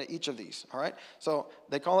Sunday looking at each of these, all right? So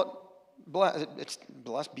they call it bless, it's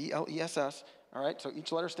bless, B-L-E-S-S, all right? So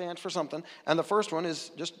each letter stands for something, and the first one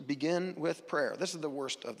is just begin with prayer. This is the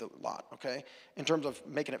worst of the lot, okay, in terms of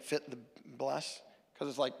making it fit the bless, because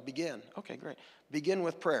it's like begin. Okay, great. Begin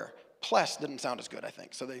with prayer. Bless didn't sound as good, I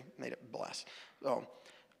think, so they made it bless. So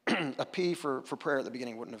a P for prayer at the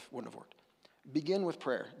beginning wouldn't have worked. Begin with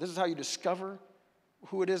prayer. This is how you discover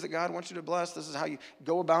who it is that God wants you to bless. This is how you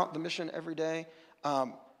go about the mission every day.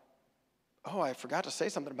 I forgot to say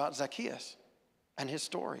something about Zacchaeus and his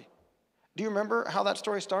story. Do you remember how that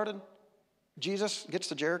story started? Jesus gets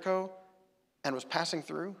to Jericho and was passing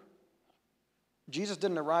through. Jesus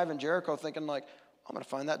didn't arrive in Jericho thinking like, I'm going to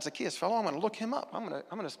find that Zacchaeus fellow. I'm going to look him up. I'm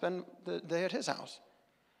going to spend the day at his house.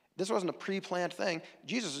 This wasn't a pre-planned thing.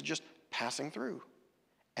 Jesus is just passing through.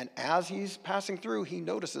 And as he's passing through, he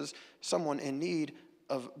notices someone in need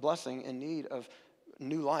of blessing, in need of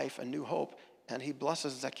new life and new hope. And he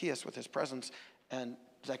blesses Zacchaeus with his presence, and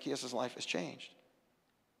Zacchaeus' life is changed.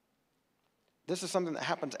 This is something that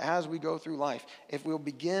happens as we go through life. If we'll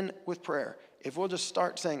begin with prayer, if we'll just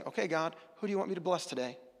start saying, okay, God, who do you want me to bless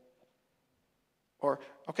today? Or,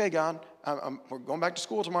 okay, God, we're going back to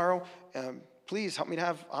school tomorrow. Please help me to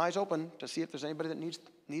have eyes open to see if there's anybody that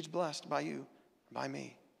needs blessed by you, by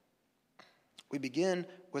me. We begin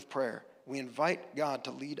with prayer. We invite God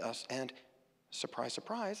to lead us, and surprise,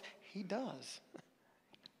 surprise, he does.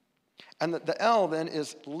 And the L then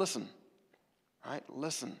is listen, right?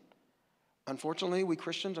 Listen. Unfortunately, we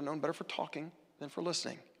Christians are known better for talking than for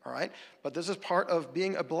listening, all right? But this is part of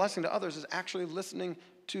being a blessing to others, is actually listening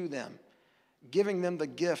to them, giving them the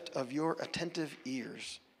gift of your attentive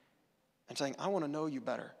ears and saying, I want to know you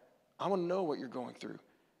better. I want to know what you're going through.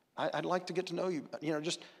 I'd like to get to know you.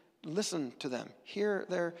 Just listen to them. Hear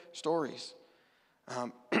their stories.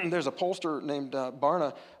 There's a pollster named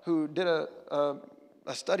Barna who did a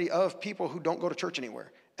study of people who don't go to church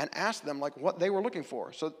anywhere and asked them like what they were looking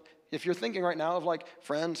for. So if you're thinking right now of like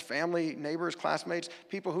friends, family, neighbors, classmates,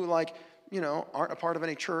 people who aren't a part of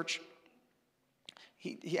any church,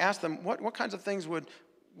 he asked them what kinds of things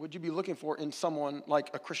would you be looking for in someone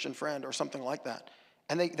like a Christian friend or something like that?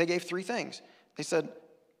 And they gave three things. They said,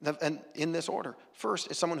 and in this order, first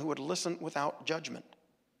is someone who would listen without judgment.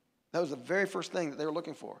 That was the very first thing that they were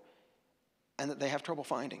looking for, and that they have trouble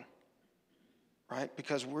finding, right?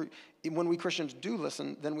 Because when we Christians do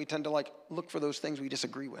listen, then we tend to like look for those things we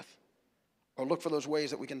disagree with, or look for those ways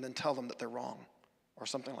that we can then tell them that they're wrong, or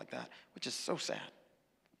something like that, which is so sad.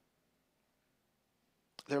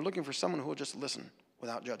 They're looking for someone who will just listen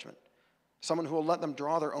without judgment, someone who will let them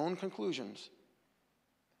draw their own conclusions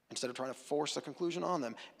instead of trying to force a conclusion on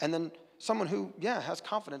them, and then someone who, has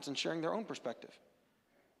confidence in sharing their own perspective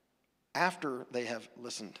after they have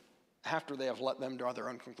listened, after they have let them draw their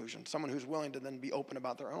own conclusions, someone who's willing to then be open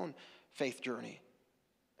about their own faith journey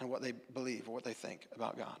and what they believe or what they think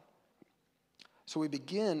about God. So we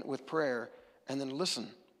begin with prayer, and then listen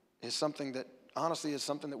is something that honestly is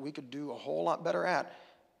something that we could do a whole lot better at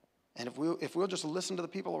And if we'll just listen to the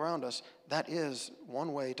people around us, that is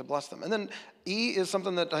one way to bless them. And then E is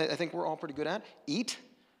something that I think we're all pretty good at. Eat,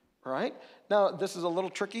 right? Now, this is a little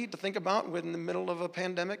tricky to think about in the middle of a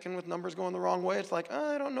pandemic and with numbers going the wrong way. It's like,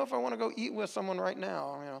 I don't know if I want to go eat with someone right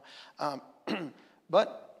now.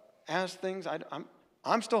 But as things,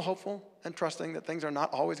 I'm still hopeful and trusting that things are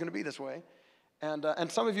not always going to be this way. And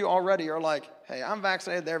some of you already are like, hey, I'm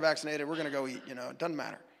vaccinated, they're vaccinated, we're going to go eat. It doesn't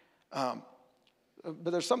matter.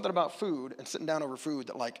 But there's something about food and sitting down over food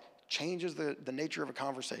that like changes the nature of a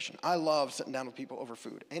conversation. I love sitting down with people over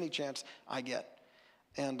food, any chance I get.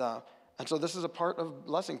 And so this is a part of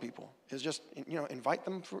blessing people, is just, invite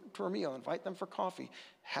them to a meal, invite them for coffee,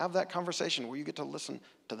 have that conversation where you get to listen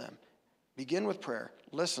to them. Begin with prayer,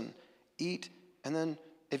 listen, eat, and then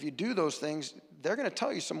if you do those things, they're going to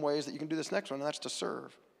tell you some ways that you can do this next one, and that's to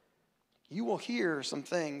serve. You will hear some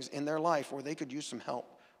things in their life where they could use some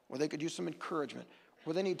help, where they could use some encouragement,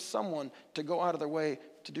 where they need someone to go out of their way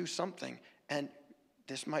to do something. And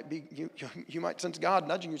this might be, you might sense God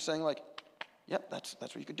nudging you, saying like, yep, that's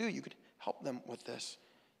what you could do. You could help them with this.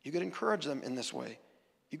 You could encourage them in this way.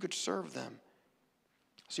 You could serve them.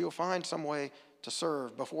 So you'll find some way to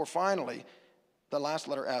serve before finally, the last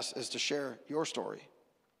letter S is to share your story.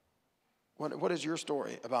 What is your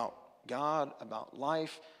story about God, about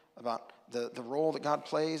life, about the role that God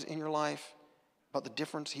plays in your life, about the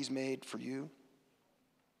difference he's made for you?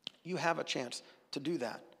 You have a chance to do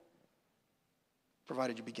that,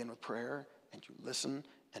 provided you begin with prayer and you listen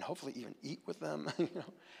and hopefully even eat with them,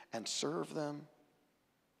 and serve them.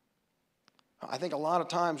 I think a lot of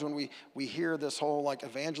times when we hear this whole like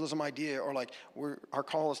evangelism idea, or like our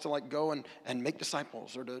call is to like go and make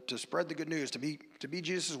disciples, or to spread the good news, to be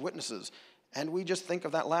Jesus' witnesses, and we just think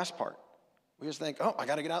of that last part. We just think, I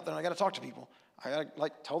got to get out there and I got to talk to people. I got to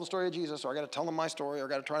like tell the story of Jesus, or I got to tell them my story, or I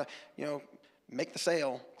got to try to make the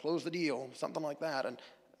sale, close the deal, something like that. And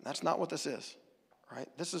that's not what this is, right?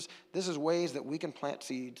 This is ways that we can plant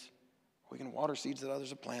seeds, we can water seeds that others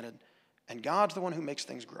have planted, and God's the one who makes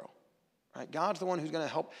things grow. Right? God's the one who's going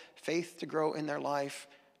to help faith to grow in their life,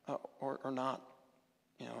 or not.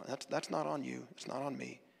 That's not on you. It's not on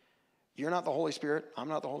me. You're not the Holy Spirit. I'm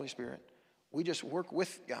not the Holy Spirit. We just work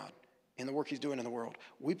with God in the work he's doing in the world.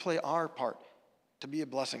 We play our part to be a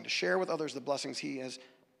blessing, to share with others the blessings he has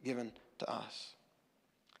given to us.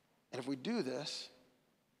 And if we do this,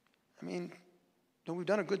 we've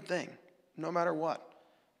done a good thing, no matter what.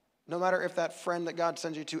 No matter if that friend that God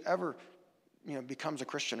sends you to ever, becomes a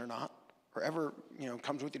Christian or not, or ever,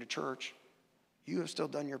 comes with you to church, you have still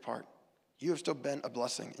done your part. You have still been a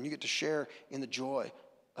blessing, and you get to share in the joy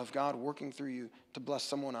of God working through you to bless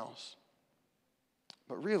someone else.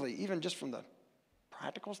 But really, even just from the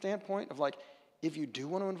practical standpoint of like, if you do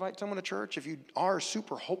want to invite someone to church, if you are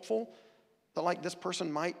super hopeful that like this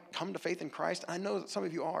person might come to faith in Christ, I know that some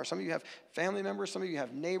of you are. Some of you have family members, some of you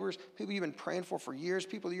have neighbors, people you've been praying for years,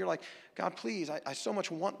 people that you're like, God, please, I so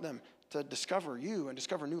much want them to discover you and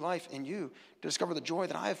discover new life in you, to discover the joy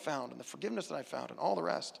that I have found and the forgiveness that I've found and all the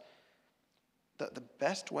rest. The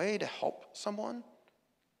best way to help someone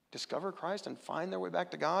discover Christ and find their way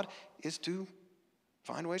back to God is to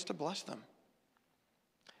find ways to bless them.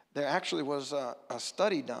 There actually was a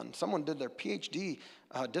study done. Someone did their PhD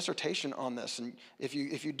dissertation on this. And if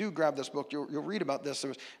you do grab this book, you'll read about this. There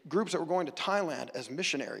was groups that were going to Thailand as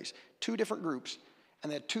missionaries, 2 different groups,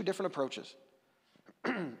 and they had 2 different approaches.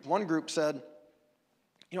 One group said,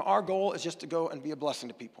 our goal is just to go and be a blessing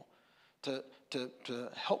to people, to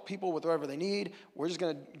help people with whatever they need. We're just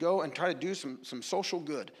going to go and try to do some social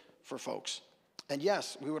good for folks. And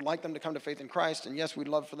yes, we would like them to come to faith in Christ, and yes, we'd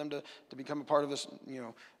love for them to become a part of this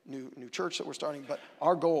new church that we're starting, but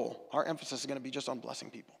our goal, our emphasis is going to be just on blessing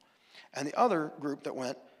people. And the other group that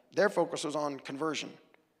went, their focus was on conversion.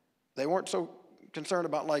 They weren't so concerned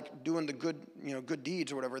about like doing the good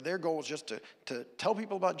deeds or whatever. Their goal was just to tell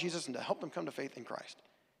people about Jesus and to help them come to faith in Christ.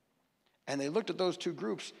 And they looked at those 2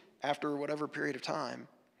 groups after whatever period of time,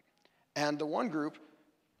 and the one group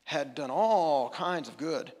had done all kinds of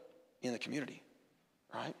good in the community,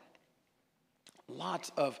 right?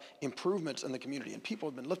 Lots of improvements in the community, and people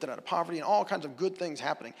had been lifted out of poverty, and all kinds of good things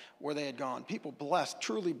happening where they had gone. People blessed,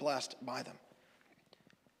 truly blessed by them.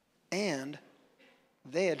 And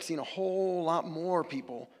they had seen a whole lot more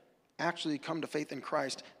people actually come to faith in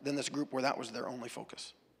Christ than this group where that was their only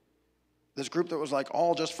focus. This group that was like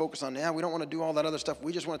all just focused on, we don't want to do all that other stuff.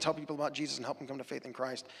 We just want to tell people about Jesus and help them come to faith in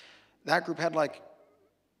Christ. That group had like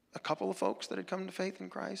a couple of folks that had come to faith in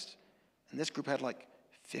Christ. And this group had like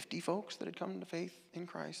 50 folks that had come to faith in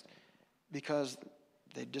Christ because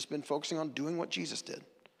they'd just been focusing on doing what Jesus did,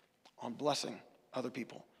 on blessing other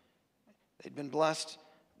people. They'd been blessed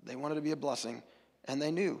They wanted to be a blessing, and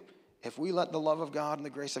they knew if we let the love of God and the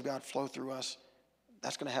grace of God flow through us,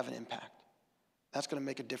 that's going to have an impact. That's going to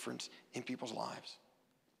make a difference in people's lives.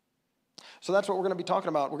 So that's what we're going to be talking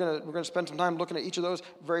about. We're going to spend some time looking at each of those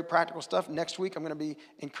very practical stuff. Next week, I'm going to be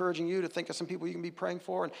encouraging you to think of some people you can be praying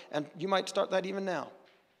for, and you might start that even now.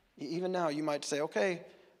 Even now, you might say, okay,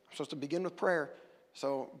 I'm supposed to begin with prayer.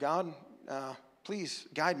 So God, please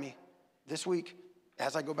guide me this week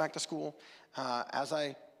as I go back to school, as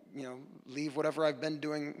I leave whatever I've been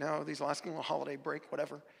doing now, these last little holiday break,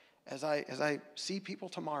 whatever. As I see people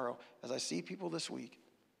tomorrow, as I see people this week,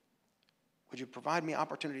 would you provide me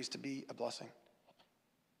opportunities to be a blessing?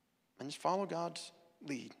 And just follow God's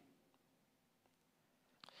lead.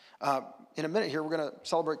 In a minute here, we're going to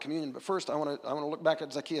celebrate communion. But first, I want to look back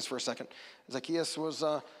at Zacchaeus for a second. Zacchaeus was,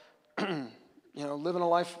 living a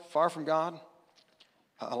life far from God,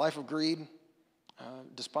 a life of greed,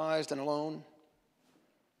 despised and alone.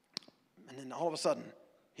 And then all of a sudden,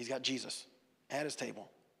 he's got Jesus at his table,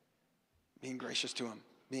 being gracious to him,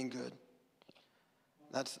 being good.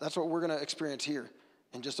 That's what we're going to experience here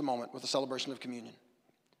in just a moment with the celebration of communion.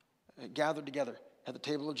 Gathered together at the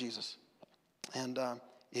table of Jesus. And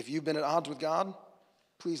if you've been at odds with God,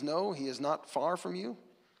 please know he is not far from you.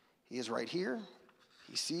 He is right here.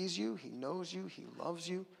 He sees you. He knows you. He loves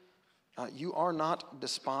you. You are not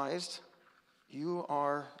despised. You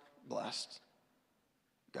are blessed.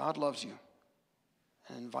 God loves you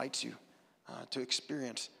and invites you to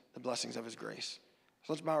experience the blessings of his grace.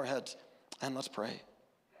 So let's bow our heads and let's pray.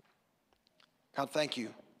 God, thank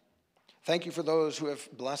you. Thank you for those who have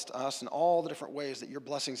blessed us in all the different ways that your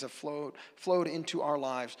blessings have flowed into our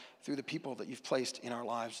lives through the people that you've placed in our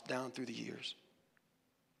lives down through the years.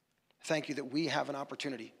 Thank you that we have an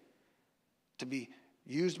opportunity to be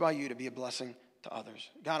used by you to be a blessing to others.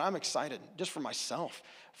 God, I'm excited just for myself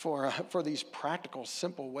for these practical,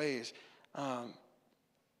 simple ways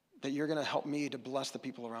that you're going to help me to bless the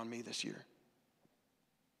people around me this year.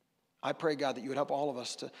 I pray, God, that you would help all of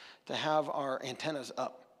us to have our antennas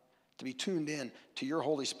up, to be tuned in to your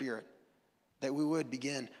Holy Spirit, that we would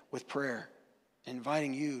begin with prayer,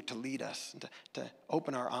 inviting you to lead us, and to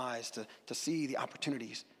open our eyes, to see the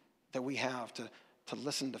opportunities that we have to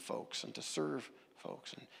listen to folks and to serve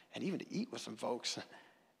folks and even to eat with some folks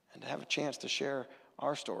and to have a chance to share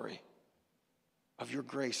our story of your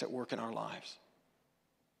grace at work in our lives.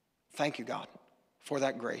 Thank you, God, for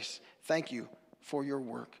that grace. Thank you for your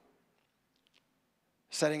work,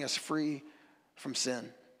 setting us free from sin,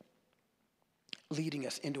 leading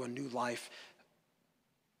us into a new life,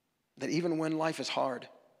 that even when life is hard,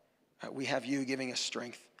 we have you giving us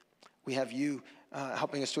strength. We have you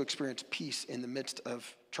helping us to experience peace in the midst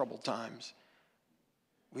of troubled times.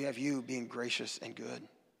 We have you being gracious and good.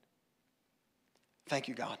 Thank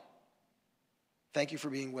you, God. Thank you for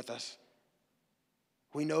being with us.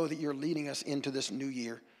 We know that you're leading us into this new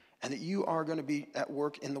year and that you are going to be at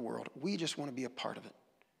work in the world. We just want to be a part of it.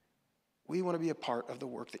 We want to be a part of the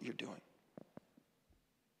work that you're doing.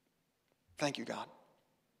 Thank you, God.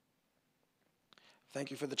 Thank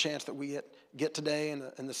you for the chance that we get today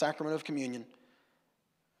in the sacrament of communion,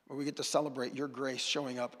 where we get to celebrate your grace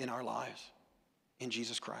showing up in our lives in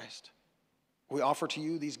Jesus Christ. We offer to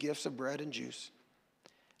you these gifts of bread and juice.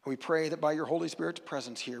 And we pray that by your Holy Spirit's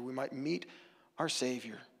presence here, we might meet our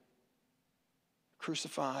Savior,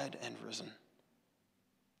 crucified and risen.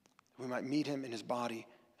 We might meet him in his body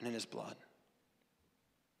and in his blood.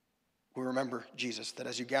 We remember, Jesus, that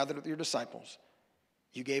as you gathered with your disciples,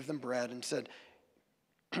 you gave them bread and said,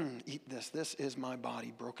 eat this. This is my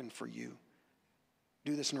body broken for you.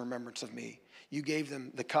 Do this in remembrance of me. You gave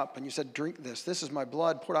them the cup and you said, drink this. This is my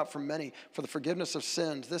blood poured out for many for the forgiveness of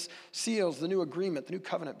sins. This seals the new agreement, the new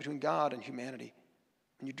covenant between God and humanity.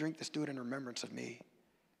 When you drink this, do it in remembrance of me.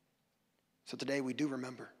 So today we do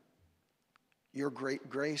remember your great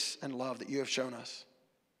grace and love that you have shown us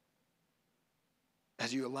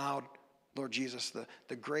as you allowed, Lord Jesus,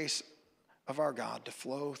 the grace of our God to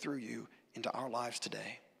flow through you into our lives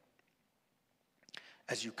today.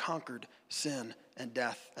 As you conquered sin and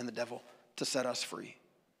death and the devil to set us free.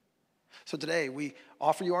 So today we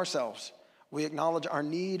offer you ourselves. We acknowledge our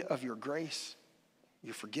need of your grace,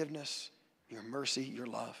 your forgiveness, your mercy, your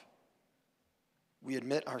love. We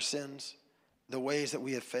admit our sins, the ways that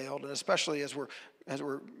we have failed, and especially as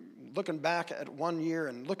we're looking back at one year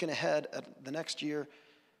and looking ahead at the next year,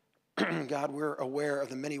 God, we're aware of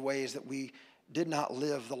the many ways that we did not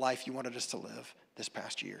live the life you wanted us to live this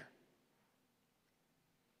past year.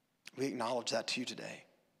 We acknowledge that to you today.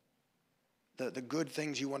 The good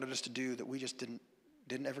things you wanted us to do that we just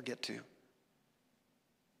didn't ever get to.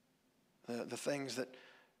 The things that,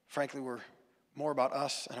 frankly, were more about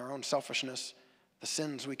us and our own selfishness, the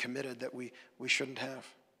sins we committed that we shouldn't have.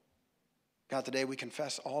 God, today we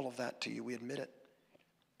confess all of that to you. We admit it,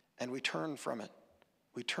 and we turn from it.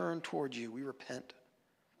 We turn toward you. We repent.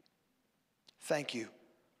 Thank you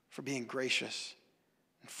for being gracious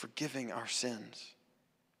and forgiving our sins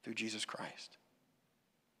through Jesus Christ.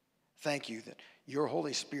 Thank you that your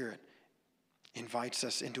Holy Spirit invites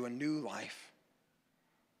us into a new life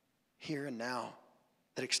here and now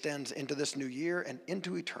that extends into this new year and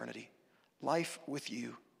into eternity, life with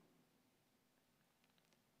you.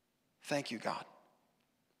 Thank you, God.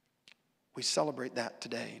 We celebrate that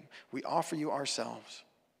today. We offer you ourselves.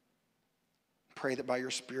 Pray that by your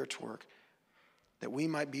Spirit's work, that we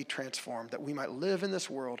might be transformed, that we might live in this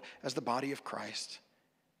world as the body of Christ,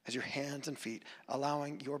 as your hands and feet,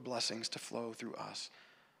 allowing your blessings to flow through us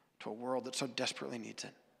to a world that so desperately needs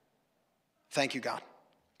it. Thank you, God.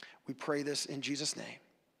 We pray this in Jesus' name.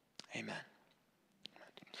 Amen.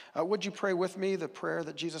 Would you pray with me the prayer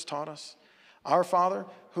that Jesus taught us? Our Father,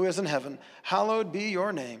 who is in heaven, hallowed be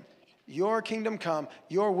your name. Your kingdom come,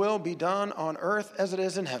 your will be done on earth as it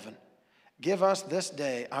is in heaven. Give us this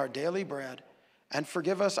day our daily bread, and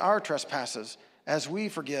forgive us our trespasses, as we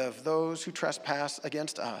forgive those who trespass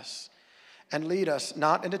against us. And lead us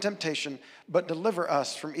not into temptation, but deliver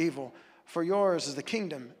us from evil. For yours is the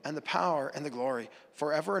kingdom and the power and the glory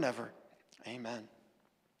forever and ever. Amen.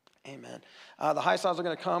 Amen. The high sides are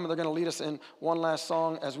going to come, and they're going to lead us in one last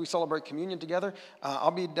song as we celebrate communion together.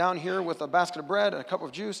 I'll be down here with a basket of bread and a cup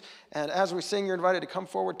of juice, and as we sing, you're invited to come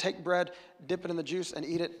forward, take bread, dip it in the juice, and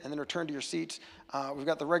eat it, and then return to your seats. We've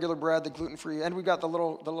got the regular bread, the gluten-free, and we've got the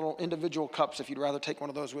little individual cups if you'd rather take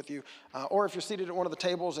one of those with you. Or if you're seated at one of the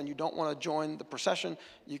tables and you don't want to join the procession,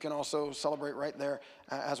 you can also celebrate right there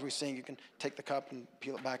as we sing. You can take the cup and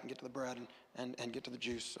peel it back and get to the bread and get to the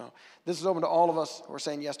juice. So this is open to all of us who are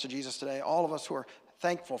saying yes to Jesus today, all of us who are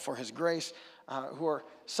thankful for his grace, who are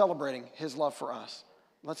celebrating his love for us.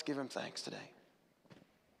 Let's give him thanks today.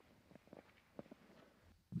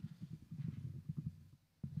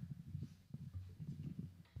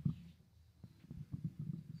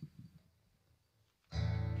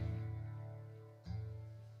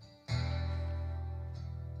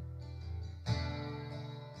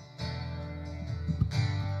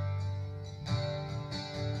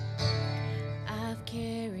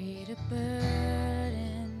 Carried a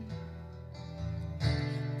burden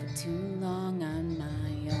for too long on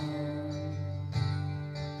my own.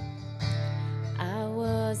 I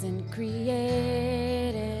wasn't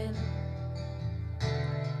created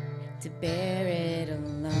to bear it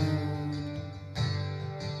alone.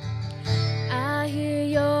 I hear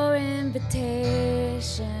your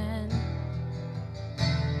invitation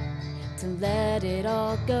to let it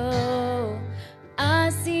all go. I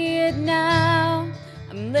see it now.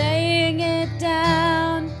 I'm laying it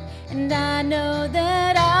down, and I know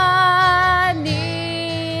that I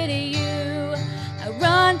need you. I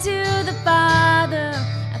run to the Father,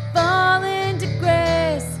 I fall into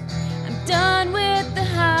grace. I'm done with the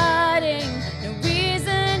hiding, no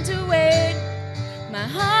reason to wait. My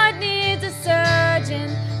heart needs a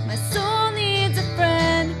surgeon, my soul needs a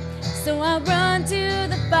friend. So I run to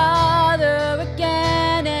the Father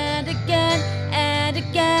again and again and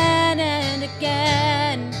again and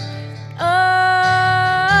again.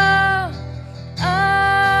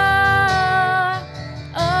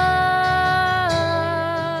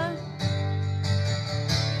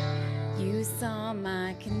 You saw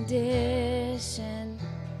my condition,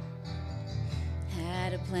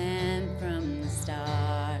 had a plan from the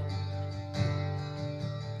start.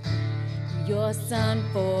 Your Son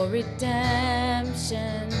for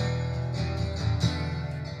redemption,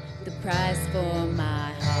 the price for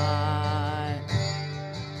my heart.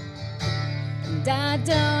 And I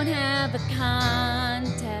don't have a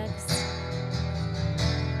context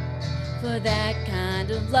for that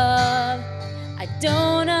kind of love. I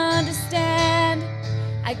don't understand,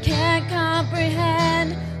 I can't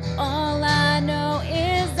comprehend. All I know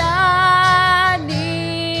is I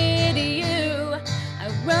need you. I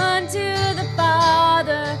run to the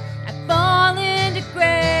Father, I fall into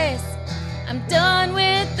grace. I'm done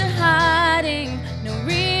with the hiding, no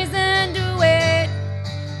reason to wait.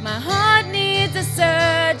 My heart needs a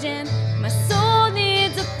surgeon, my soul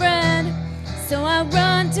needs a friend. So I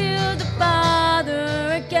run to the Father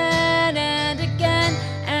again and again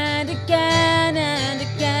and again and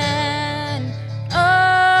again.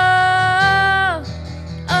 Oh,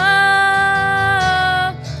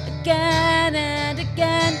 oh, again and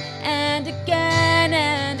again and again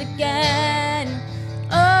and again.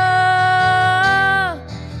 Oh,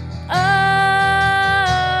 oh,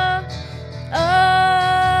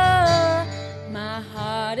 oh,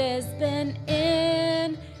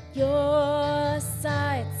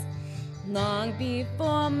 long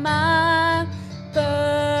before my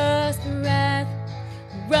first breath,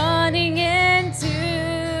 running into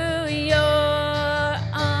your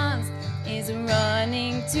arms is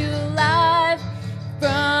running to life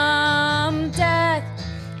from death.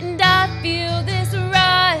 And I feel this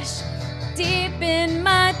rush deep in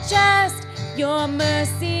my chest. Your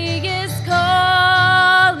mercy is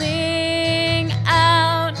calling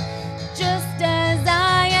out. Just as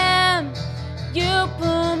I am, you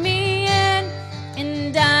pull me in,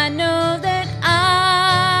 and I know that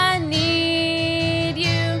I need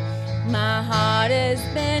you. My heart has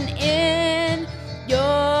been in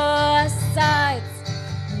your sights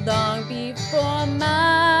long before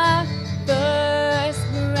my first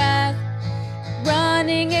breath,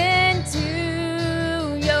 running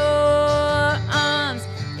into your arms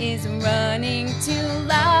is running to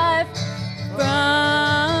life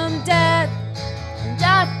from death. And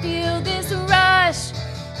I feel this rush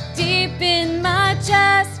deep in my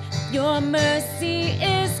chest. Your mercy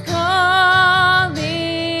is calling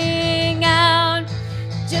out.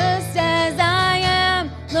 Just as I am,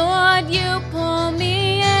 Lord, you pull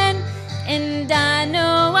me in, and I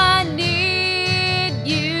know I need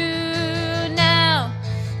you now.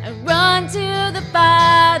 I run to the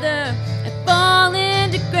Father, I fall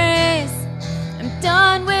into grace. I'm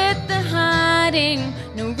done with the hiding,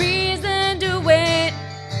 no reason to wait.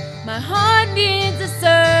 My heart needs a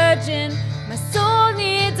surgeon, my soul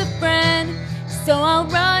needs a friend. So I'll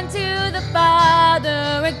run to the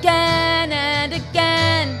Father again and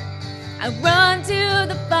again. I run to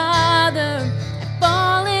the Father, I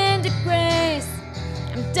fall into grace.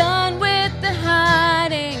 I'm done with the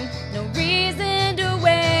hiding, no reason to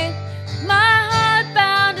wait. My heart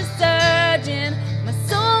found a surgeon, my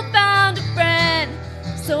soul found a friend.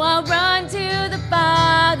 So I'll run to the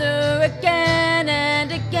Father again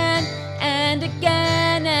and again and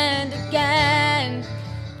again and again.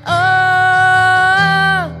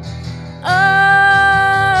 Oh,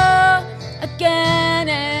 oh, again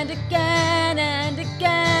and again and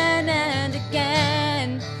again and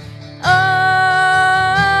again. Oh,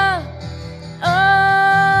 oh,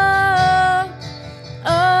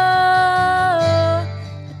 oh,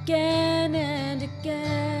 again and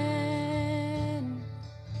again.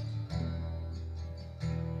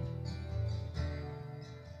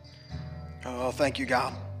 Oh, thank you,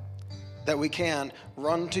 God, that we can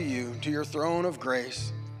run to you, to your throne of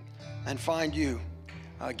grace, and find you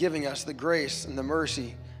giving us the grace and the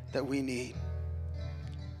mercy that we need.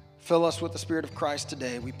 Fill us with the Spirit of Christ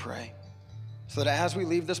today, we pray, so that as we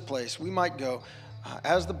leave this place, we might go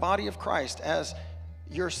as the body of Christ, as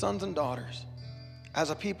your sons and daughters, as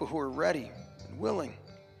a people who are ready and willing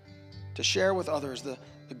to share with others the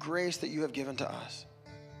grace that you have given to us.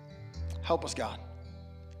 Help us, God,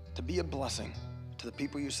 to be a blessing to the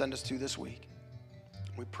people you send us to this week.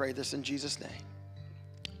 We pray this in Jesus' name.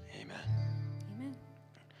 Amen. Amen.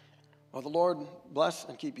 Well, the Lord bless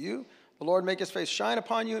and keep you. The Lord make his face shine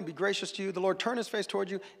upon you and be gracious to you. The Lord turn his face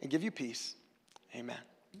toward you and give you peace. Amen.